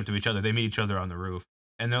they catch up to each other. They meet each other on the roof,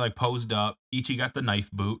 and they're like posed up. Ichi got the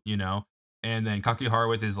knife boot, and then Kakihara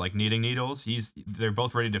with his like knitting needles. They're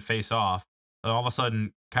both ready to face off. And all of a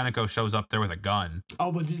sudden, Kaneko shows up there with a gun.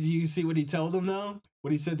 Oh, but did you see what he told them though?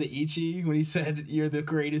 What he said to Ichi when he said, "You're the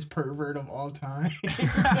greatest pervert of all time."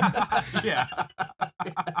 Yeah.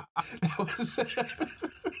 That was...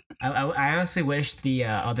 I honestly wish the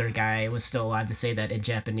other guy was still alive to say that in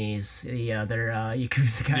Japanese. The other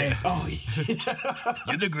Yakuza guy. Yeah. Oh, yeah.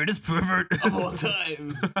 You're the greatest pervert of all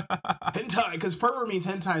time. Hentai, because pervert means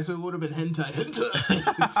hentai, so it would have been hentai.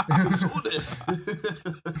 Hentai. So this.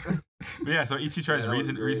 Yeah, so Ichi tries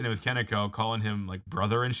reasoning with Kaneko, calling him like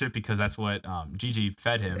brother and shit, because that's what Gigi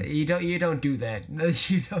fed him. You don't do that.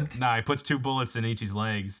 You don't. Nah, he puts 2 bullets in Ichi's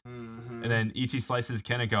legs, and then Ichi slices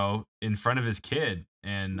Kaneko in front of his kid.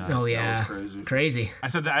 And oh yeah, crazy. I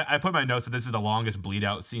said that I put my notes that this is the longest bleed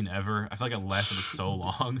out scene ever. I feel like it lasted so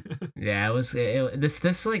long. Yeah, it was.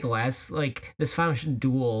 This like last like this final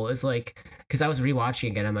duel is like, because I was rewatching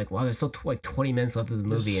again. I'm like, wow, there's still like 20 minutes left of the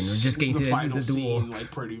movie, and we're just getting to the final duel. Scene, like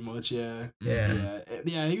pretty much, yeah.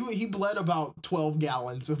 He bled about 12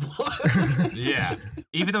 gallons of blood. Yeah,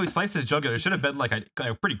 even though he sliced his jugular, there should have been like a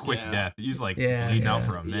pretty quick death. He was like bleeding out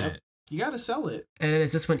for a minute. You gotta sell it. And then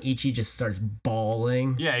it's just when Ichi just starts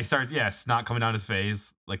bawling. Yeah, he starts, snot coming down his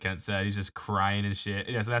face, like Kent said. He's just crying and shit.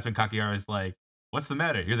 Yeah, so that's when Kakihara's like, "What's the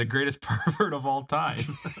matter? You're the greatest pervert of all time."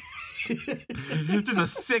 Just a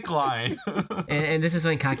sick line. and this is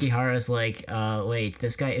when Kakihara's like, wait,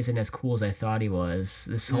 this guy isn't as cool as I thought he was.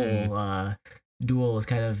 This whole duel is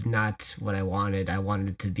kind of not what I wanted. I wanted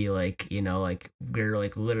it to be like, you know, like we're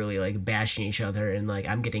like literally like bashing each other and like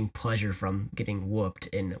I'm getting pleasure from getting whooped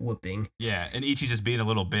and whooping. Yeah, and Ichi's just being a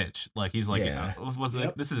little bitch. Like he's like, Yeah.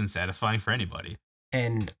 like, this isn't satisfying for anybody.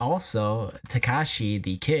 And also Takashi,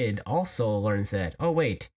 the kid, also learns that, oh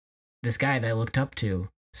wait, this guy that I looked up to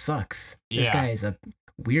sucks. This Yeah. guy is a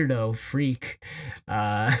weirdo freak.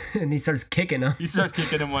 And he starts kicking him. He starts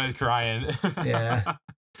kicking him when he's crying. Yeah.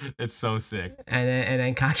 It's so sick. And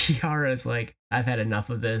then Kakihara is like, I've had enough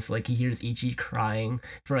of this. Like he hears Ichi crying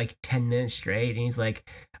for like 10 minutes straight, and he's like,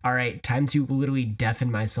 all right, time to literally deafen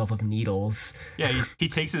myself with needles. Yeah, he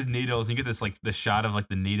takes his needles and you get this like the shot of like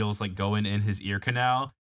the needles like going in his ear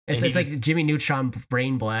canal. It's like Jimmy Neutron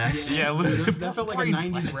brain blast. Yeah, literally. That felt like a Brain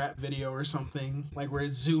 90s blast. rap video or something, like where it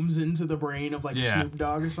zooms into the brain of like Yeah. Snoop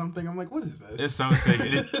Dogg or something. I'm like, what is this? It's so sick.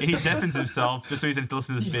 He deafens himself just so he doesn't have to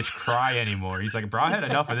listen to this bitch cry anymore. He's like, bro, I had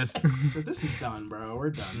enough of this. So this is done, bro. We're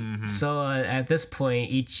done. Mhm. So at this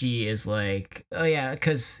point, Ichi is like, oh yeah,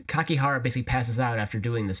 because Kakihara basically passes out after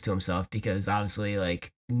doing this to himself because obviously,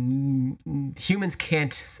 like, humans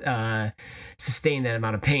can't sustain that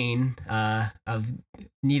amount of pain of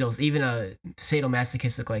needles, even a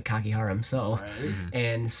sadomasochistic like Kakihara himself. Right?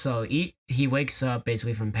 And so he wakes up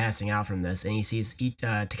basically from passing out from this, and he sees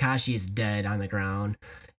Takashi is dead on the ground,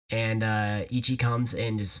 and Ichi comes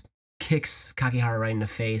and just kicks Kakihara right in the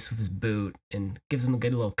face with his boot and gives him a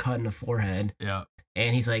good little cut in the forehead. Yeah.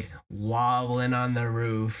 And he's like wobbling on the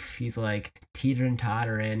roof. He's like teetering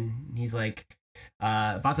tottering. He's like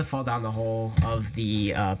about to fall down the hole of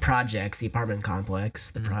the projects, the apartment complex,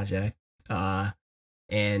 the project.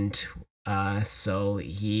 So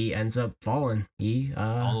he ends up falling. He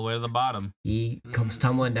All the way to the bottom. he comes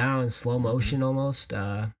tumbling down in slow motion almost.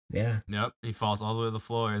 Yeah. Yep. He falls all the way to the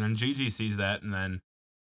floor. And then Gigi sees that and then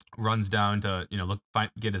runs down to, you know,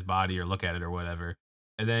 get his body or look at it or whatever.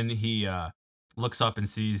 And then he looks up and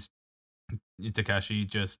sees Takashi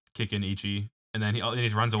just kicking Ichi. And then he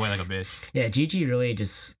just runs away like a bitch. Yeah, Gigi really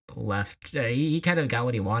just left. He kind of got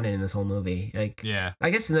what he wanted in this whole movie. Like, Yeah. I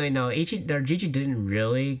guess no, Gigi didn't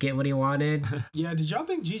really get what he wanted. Yeah, did y'all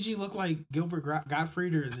think Gigi looked like Gilbert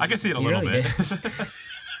Gottfried, or is it I can just see it a He little really bit.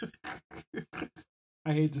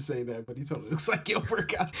 I hate to say that, but he totally looks like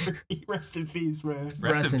Gilbert Gottfried. Rest in peace, man.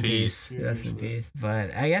 Rest in peace. Rest in peace.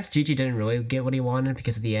 But I guess Gigi didn't really get what he wanted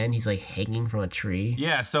because at the end he's like hanging from a tree.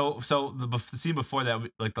 Yeah, so the scene before that,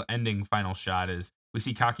 like the ending final shot is we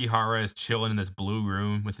see Kakihara is chilling in this blue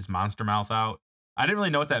room with his monster mouth out. I didn't really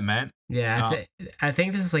know what that meant. Yeah, I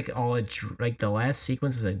think this is like all like the last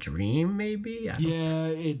sequence was a dream, maybe. Yeah,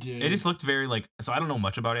 it did. It just looked very like, so I don't know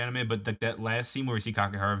much about anime, but that last scene where we see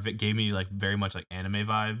Kakihara gave me like very much like anime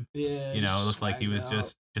vibe. Yeah, You know, it looked like he was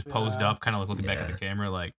just posed Yeah. up, kind of looking back at the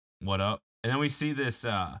camera, like, what up? And then we see this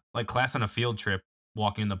like class on a field trip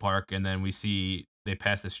walking in the park, and then we see they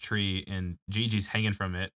pass this tree, and Gigi's hanging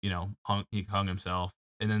from it. You know, he hung himself,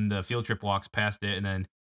 and then the field trip walks past it, and then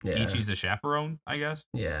Yeah. Ichi's the chaperone, I guess.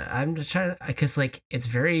 Yeah, I'm just trying to, because like it's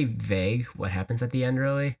very vague what happens at the end,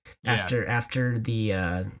 really. Yeah. After the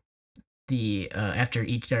after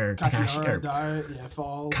each or Takashi Kakihara or died. Yeah,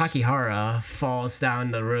 falls. Kakihara falls down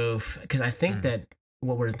the roof, because I think that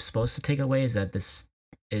what we're supposed to take away is that this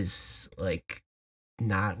is like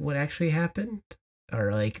not what actually happened,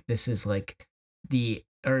 or like this is like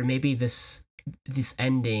or maybe this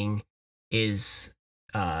ending is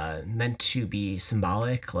meant to be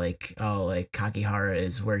symbolic, like, oh, like Kakihara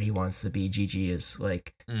is where he wants to be, Gigi is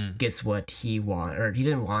like gets what he or he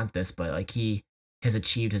didn't want this, but like he has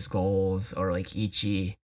achieved his goals, or like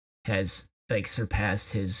Ichi has like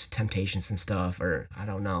surpassed his temptations and stuff, or I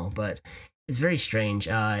don't know, but it's very strange.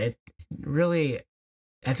 It really,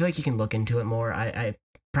 I feel like you can look into it more. I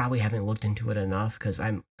probably haven't looked into it enough because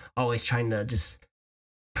I'm always trying to just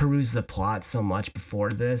peruse the plot so much before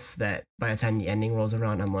this that by the time the ending rolls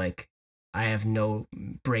around, I'm like, I have no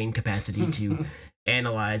brain capacity to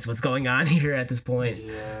analyze what's going on here at this point.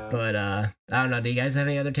 Yeah. But I don't know. Do you guys have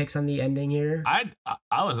any other takes on the ending here? I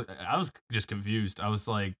was just confused. I was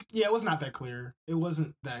like, Yeah, it was not that clear. It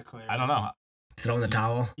wasn't that clear. I don't know. Throw in the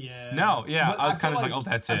towel. Yeah. No, yeah, But I was feel kind of like, oh,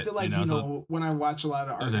 that's it. I feel like, you know, so when I watch a lot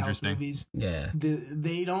of art was house interesting. movies, Yeah.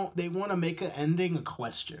 they want to make an ending a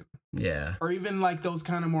question. Yeah. Or even like those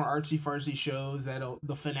kind of more artsy fartsy shows that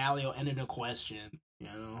the finale will end in a question, you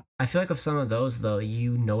know? I feel like with some of those though,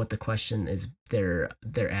 you know what the question is they're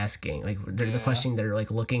asking. Like they're the Yeah. question they're like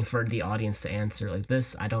looking for the audience to answer. Like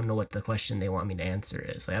this, I don't know what the question they want me to answer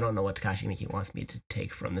is. Like I don't know what Takashi Miike wants me to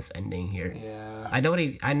take from this ending here. Yeah. I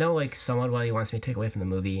know like somewhat what he wants me to take away from the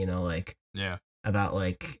movie, you know, like yeah. about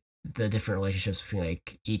like the different relationships between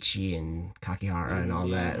like Ichi and Kakihara and all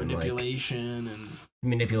that, manipulation and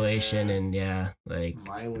manipulation and like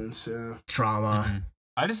violence, trauma. Mm-hmm.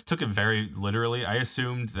 I just took it very literally. I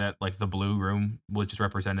assumed that like the blue room was just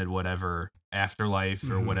represented whatever afterlife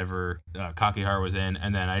or whatever Kakihara was in,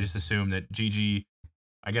 and then I just assumed that Gigi,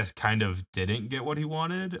 I guess, kind of didn't get what he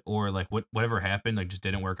wanted, or like whatever happened, like just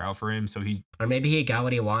didn't work out for him. So or maybe he got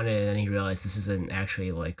what he wanted, and then he realized this isn't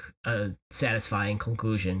actually like a satisfying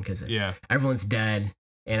conclusion because everyone's dead,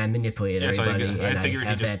 and I manipulated everybody, so I figured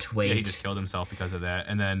have that weight. He just killed himself because of that,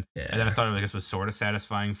 and then I thought I guess was sort of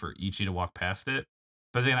satisfying for Ichi to walk past it.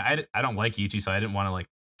 But then I don't like Ichi, so I didn't want to like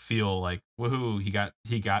feel like woohoo,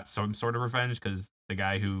 he got some sort of revenge because the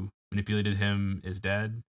guy who manipulated him is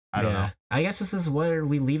dead. I don't know. I guess this is where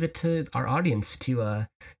we leave it to our audience to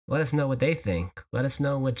let us know what they think. Let us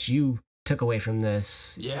know what you took away from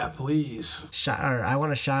this. Yeah, please. I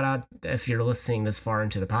want to shout out, if you're listening this far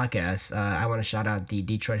into the podcast, I want to shout out the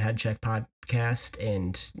Detroit Head Check podcast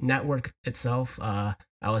and network itself.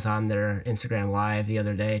 I was on their Instagram live the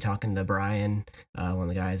other day talking to Brian, one of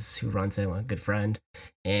the guys who runs it, a good friend,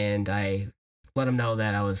 and I let him know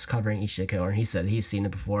that I was covering Ichi the Killer, and he said he's seen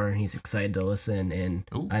it before and he's excited to listen. And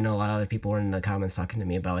I know a lot of other people were in the comments talking to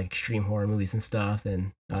me about like extreme horror movies and stuff,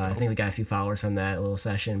 and I think we got a few followers from that little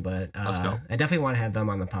session. But I definitely want to have them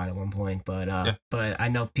on the pod at one point. But I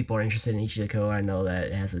know people are interested in Ichi the Killer. I know that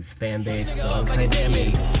it has its fan base, so I'm excited to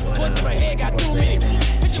see what people say.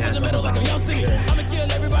 Chat some about it, sure. I'ma kill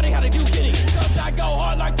everybody how they do fitting. Cause I go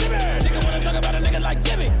hard like Jimmy. Nigga wanna talk about a nigga like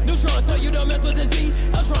Jimmy. Neutron tell you don't mess with the Z.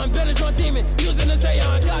 Ultron better Sean teaming. Using the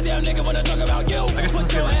seance. Goddamn nigga wanna talk about you.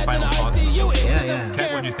 Put your ass in the ICU.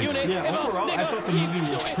 Kat, what do you think? Yeah, overall, I thought the movie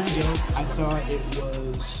was pretty dope. I thought it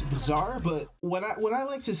was bizarre, but what I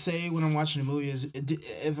like to say when I'm watching a movie is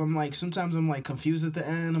if I'm like, sometimes I'm like confused at the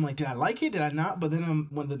end. I'm like, did I like it? Did I not? But then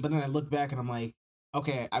I look back and I'm like,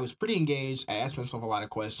 okay, I was pretty engaged. I asked myself a lot of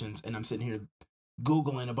questions, and I'm sitting here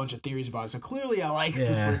Googling a bunch of theories about it. So clearly I like the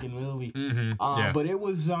freaking movie. But it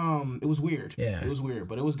was weird. Yeah. It was weird,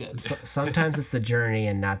 but it was good. So, sometimes it's the journey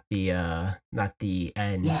and not the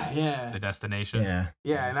end. Yeah. The destination.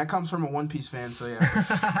 Yeah, and that comes from a One Piece fan, so yeah.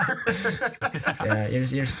 Yeah,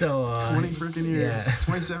 you're still 20 freaking years.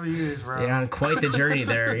 27 years, bro. You're on quite the journey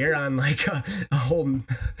there. You're on like a whole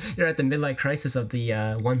you're at the midlife crisis of the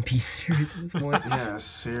One Piece series at this point. Yeah,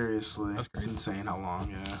 seriously. It's insane how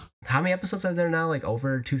long, How many episodes are there now? Like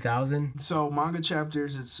over 2,000? So manga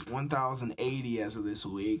chapters, it's 1,080 as of this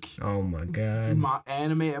week. Oh my god.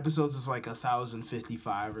 Anime episodes is like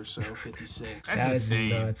 1,055 or so, 56. That is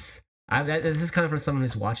nuts. This is coming from someone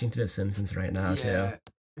who's watching through The Simpsons right now too.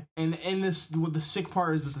 And what the sick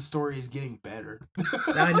part is that the story is getting better.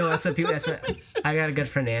 I know that's what I got a good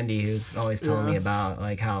friend Andy who's always telling me about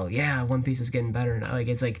like how One Piece is getting better and like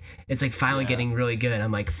it's like finally getting really good.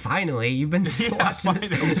 I'm like, finally, you've been watching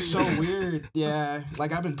this. It's so weird. Yeah,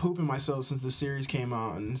 like I've been pooping myself since the series came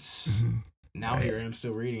out, and now here I am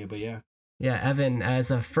still reading it. But yeah. Yeah, Evan, as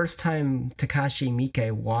a first-time Takashi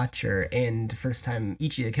Miike watcher and first-time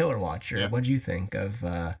Ichi the Killer watcher, what do you think of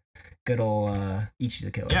good old Ichi the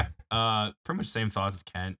Killer? Yeah, pretty much the same thoughts as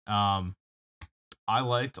Kent. I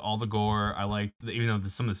liked all the gore. I liked, even though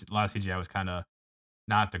a lot of CGI was kind of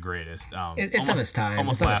not the greatest. It's of its time.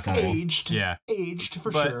 Almost laughable. Aged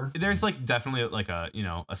for but sure. There's like definitely like a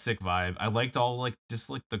sick vibe. I liked all like just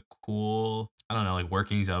like the cool, I don't know, like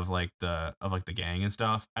workings of like the gang and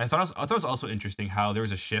stuff. I thought it was also interesting how there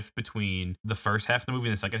was a shift between the first half of the movie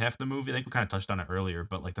and the second half of the movie. I think we kind of touched on it earlier,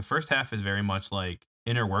 but like the first half is very much like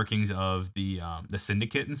inner workings of the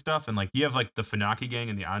syndicate and stuff, and like you have like the Funaki gang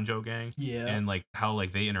and the Anjo gang, and like how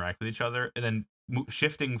like they interact with each other, and then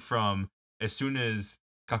shifting from as soon as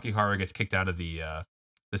Kakihara gets kicked out of the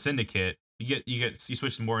syndicate, you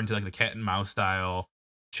switch more into like the cat and mouse style,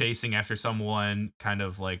 chasing after someone, kind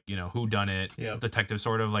of like who done it, detective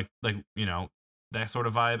sort of like that sort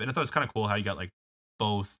of vibe. And I thought it was kind of cool how you got like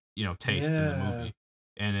both tastes in the movie,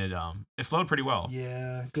 and it flowed pretty well.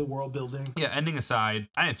 Yeah, good world building. Yeah, ending aside,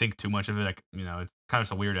 I didn't think too much of it. Like it's kind of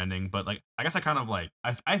just a weird ending, but like I guess I kind of like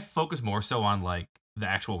I focus more so on like the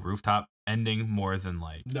actual rooftop ending more than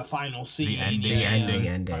like the final scene, the ending.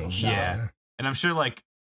 Yeah, and I'm sure like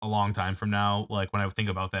a long time from now, like when I think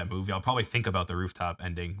about that movie, I'll probably think about the rooftop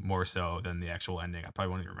ending more so than the actual ending. I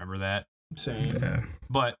probably won't even remember that. Same. Yeah.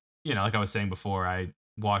 But like I was saying before, I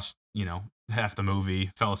watched half the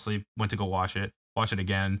movie, fell asleep, went to go watch it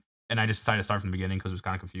again, and I just decided to start from the beginning because it was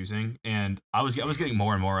kind of confusing, and I was getting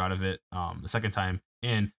more and more out of it the second time.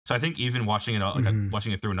 And so I think even watching it,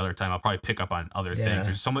 watching it through another time, I'll probably pick up on other things.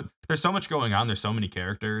 There's so much going on. There's so many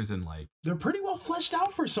characters, and like they're pretty well fleshed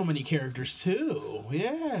out for so many characters too.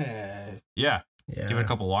 Yeah. Give it a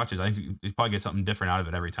couple watches. I think you probably get something different out of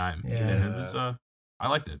it every time. Yeah. And it was, I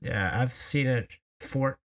liked it. Yeah, I've seen it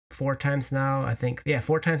four times now. I think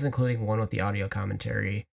 4 times, including one with the audio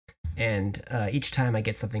commentary. And each time I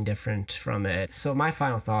get something different from it. So my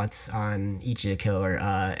final thoughts on Ichi the Killer.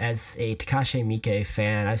 As a Takashi Miike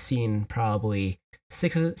fan, I've seen probably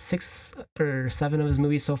 6 or 7 of his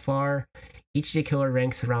movies so far. Ichi the Killer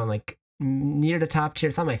ranks around like near the top tier.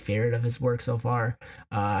 It's not my favorite of his work so far.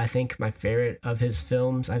 I think my favorite of his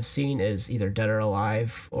films I've seen is either Dead or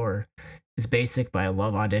Alive or It's Basic, but I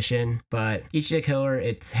love Audition. But Ichi the Killer,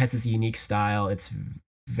 it has this unique style. It's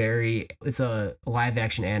a live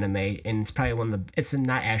action anime, and it's probably it's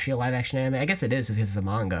not actually a live action anime. I guess it is because it's a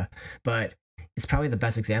manga, but it's probably the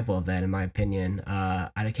best example of that in my opinion.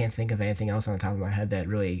 I can't think of anything else on the top of my head that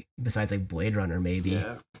really, besides like Blade Runner maybe.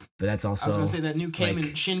 Yeah. But that's also, I was gonna say that new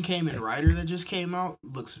Shin Kamen Rider that just came out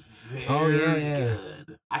looks very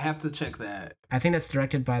good. I have to check that. I think that's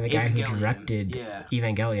directed by the guy who directed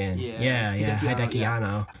Evangelion. Yeah. Hideki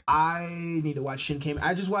Anno. I need to watch Shin Kamen.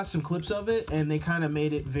 I just watched some clips of it, and they kind of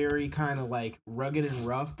made it very kind of like rugged and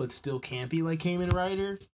rough, but still campy like Kamen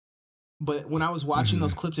Rider. But when I was watching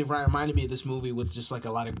those clips, it reminded me of this movie with just like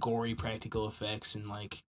a lot of gory practical effects and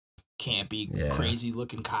like campy, crazy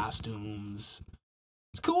looking costumes.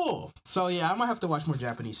 It's cool. So yeah, I might have to watch more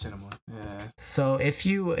Japanese cinema. Yeah. So if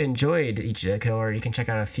you enjoyed Ichi the Killer, you can check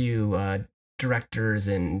out a few directors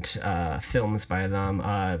and films by them.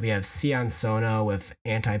 We have Sion Sono with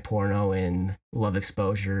Anti-Porno and Love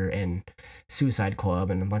Exposure and Suicide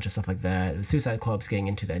Club and a bunch of stuff like that. Suicide Club's getting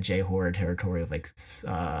into that J-horror territory of like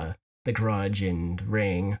The Grudge and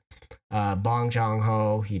Ring. Bong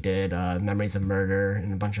Joon-ho, he did Memories of Murder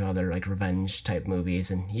and a bunch of other like revenge type movies,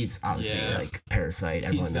 and he's obviously like Parasite.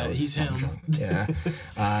 Everyone knows he's him. Yeah.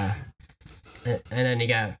 And then you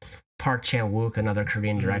got Park Chan-wook, another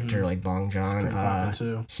Korean director like Bong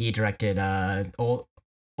Joon. He directed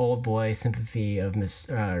Old Boy, Sympathy of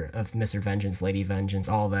Mr. Vengeance, Lady Vengeance,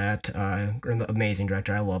 all that. Amazing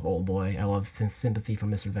director. I love Old Boy. I love Sympathy for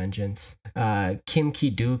Mr. Vengeance. Kim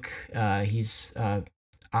Ki-duk, he's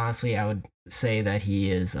honestly, I would say that he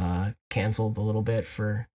is canceled a little bit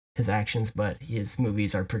for his actions, but his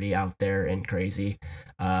movies are pretty out there and crazy.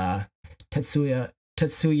 Tetsuya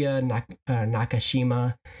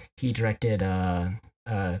Nakashima, he directed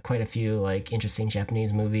quite a few like interesting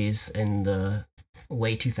Japanese movies in the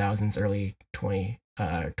late 2000s, early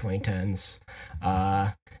 2010s.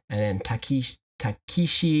 And then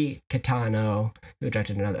Takeshi Kitano, who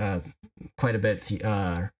directed another, quite a bit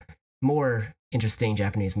more interesting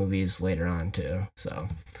Japanese movies later on too. So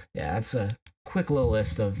yeah, that's a quick little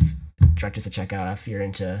list of directors to check out if you're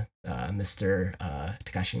into Mr.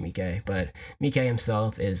 Takashi Miike. But Miike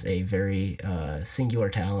himself is a very singular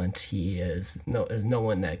talent. There's no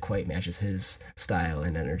one that quite matches his style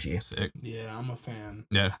and energy. Sick. Yeah, I'm a fan.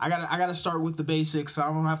 Yeah, I gotta start with the basics. So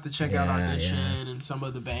I'm gonna have to check out Audition and some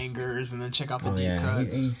of the bangers, and then check out the deep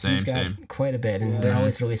cuts. He's got quite a bit, and they're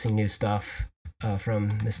always releasing new stuff from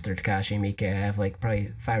Mr. Takashi Miike. I have like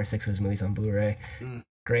probably 5 or 6 of his movies on Blu-ray.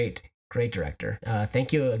 Great director.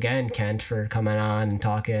 Thank you again, Kent, for coming on and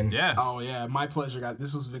talking. Yeah. Oh yeah, my pleasure, guys.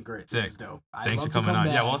 This has been great. This is dope. Thanks for coming on.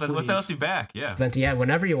 Yeah, we'll have you back. Yeah. But yeah,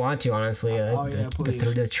 whenever you want to. Honestly,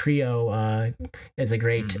 the trio is a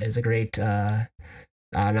great.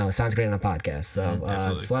 I don't know. It sounds great on a podcast. So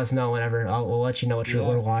just let us know whenever. We'll let you know what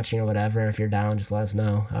we're watching or whatever. If you're down, just let us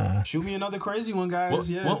know. Shoot me another crazy one, guys.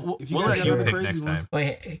 We'll let you pick next time.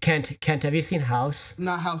 Wait, Kent, have you seen House?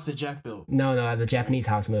 Not House that Jack built. No, the Japanese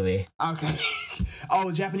House movie. Okay.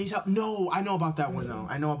 Oh, Japanese House. No, I know about that one though.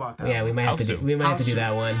 I know about that. Yeah, we might have to do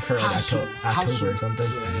that one for like October or something.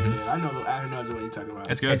 Yeah, I know what you're talking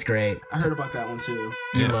about. It's good. It's great. I heard about that one too.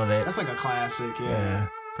 You love it. That's like a classic. Yeah.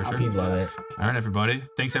 For sure. You love it. All right, everybody.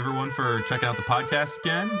 Thanks, everyone, for checking out the podcast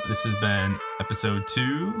again. This has been episode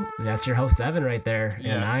 2. That's your host, Evan, right there.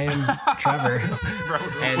 Yeah. And I am Trevor.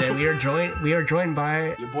 And then we are joined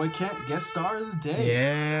by... your boy Kent, guest star of the day.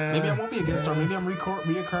 Yeah. Maybe I won't be a guest star. Maybe I'm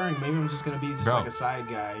reoccurring. Maybe I'm just going to be like a side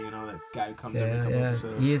guy, that guy who comes every couple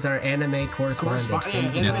episodes. He is our anime correspondent.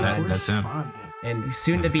 That's him. And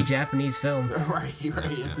soon to be Japanese film. Right. If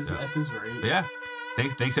it's right. Yeah.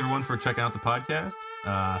 Thanks, everyone, for checking out the podcast.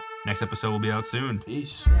 Next episode will be out soon.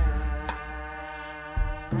 Peace.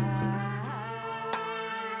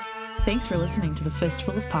 Thanks for listening to the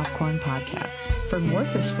Fistful of Popcorn podcast. For more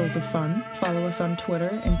fistfuls of fun, follow us on Twitter,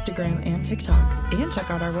 Instagram, and TikTok. And check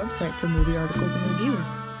out our website for movie articles and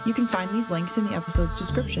reviews. You can find these links in the episode's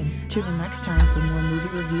description. Tune in next time for more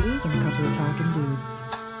movie reviews and a couple of talking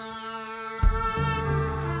dudes.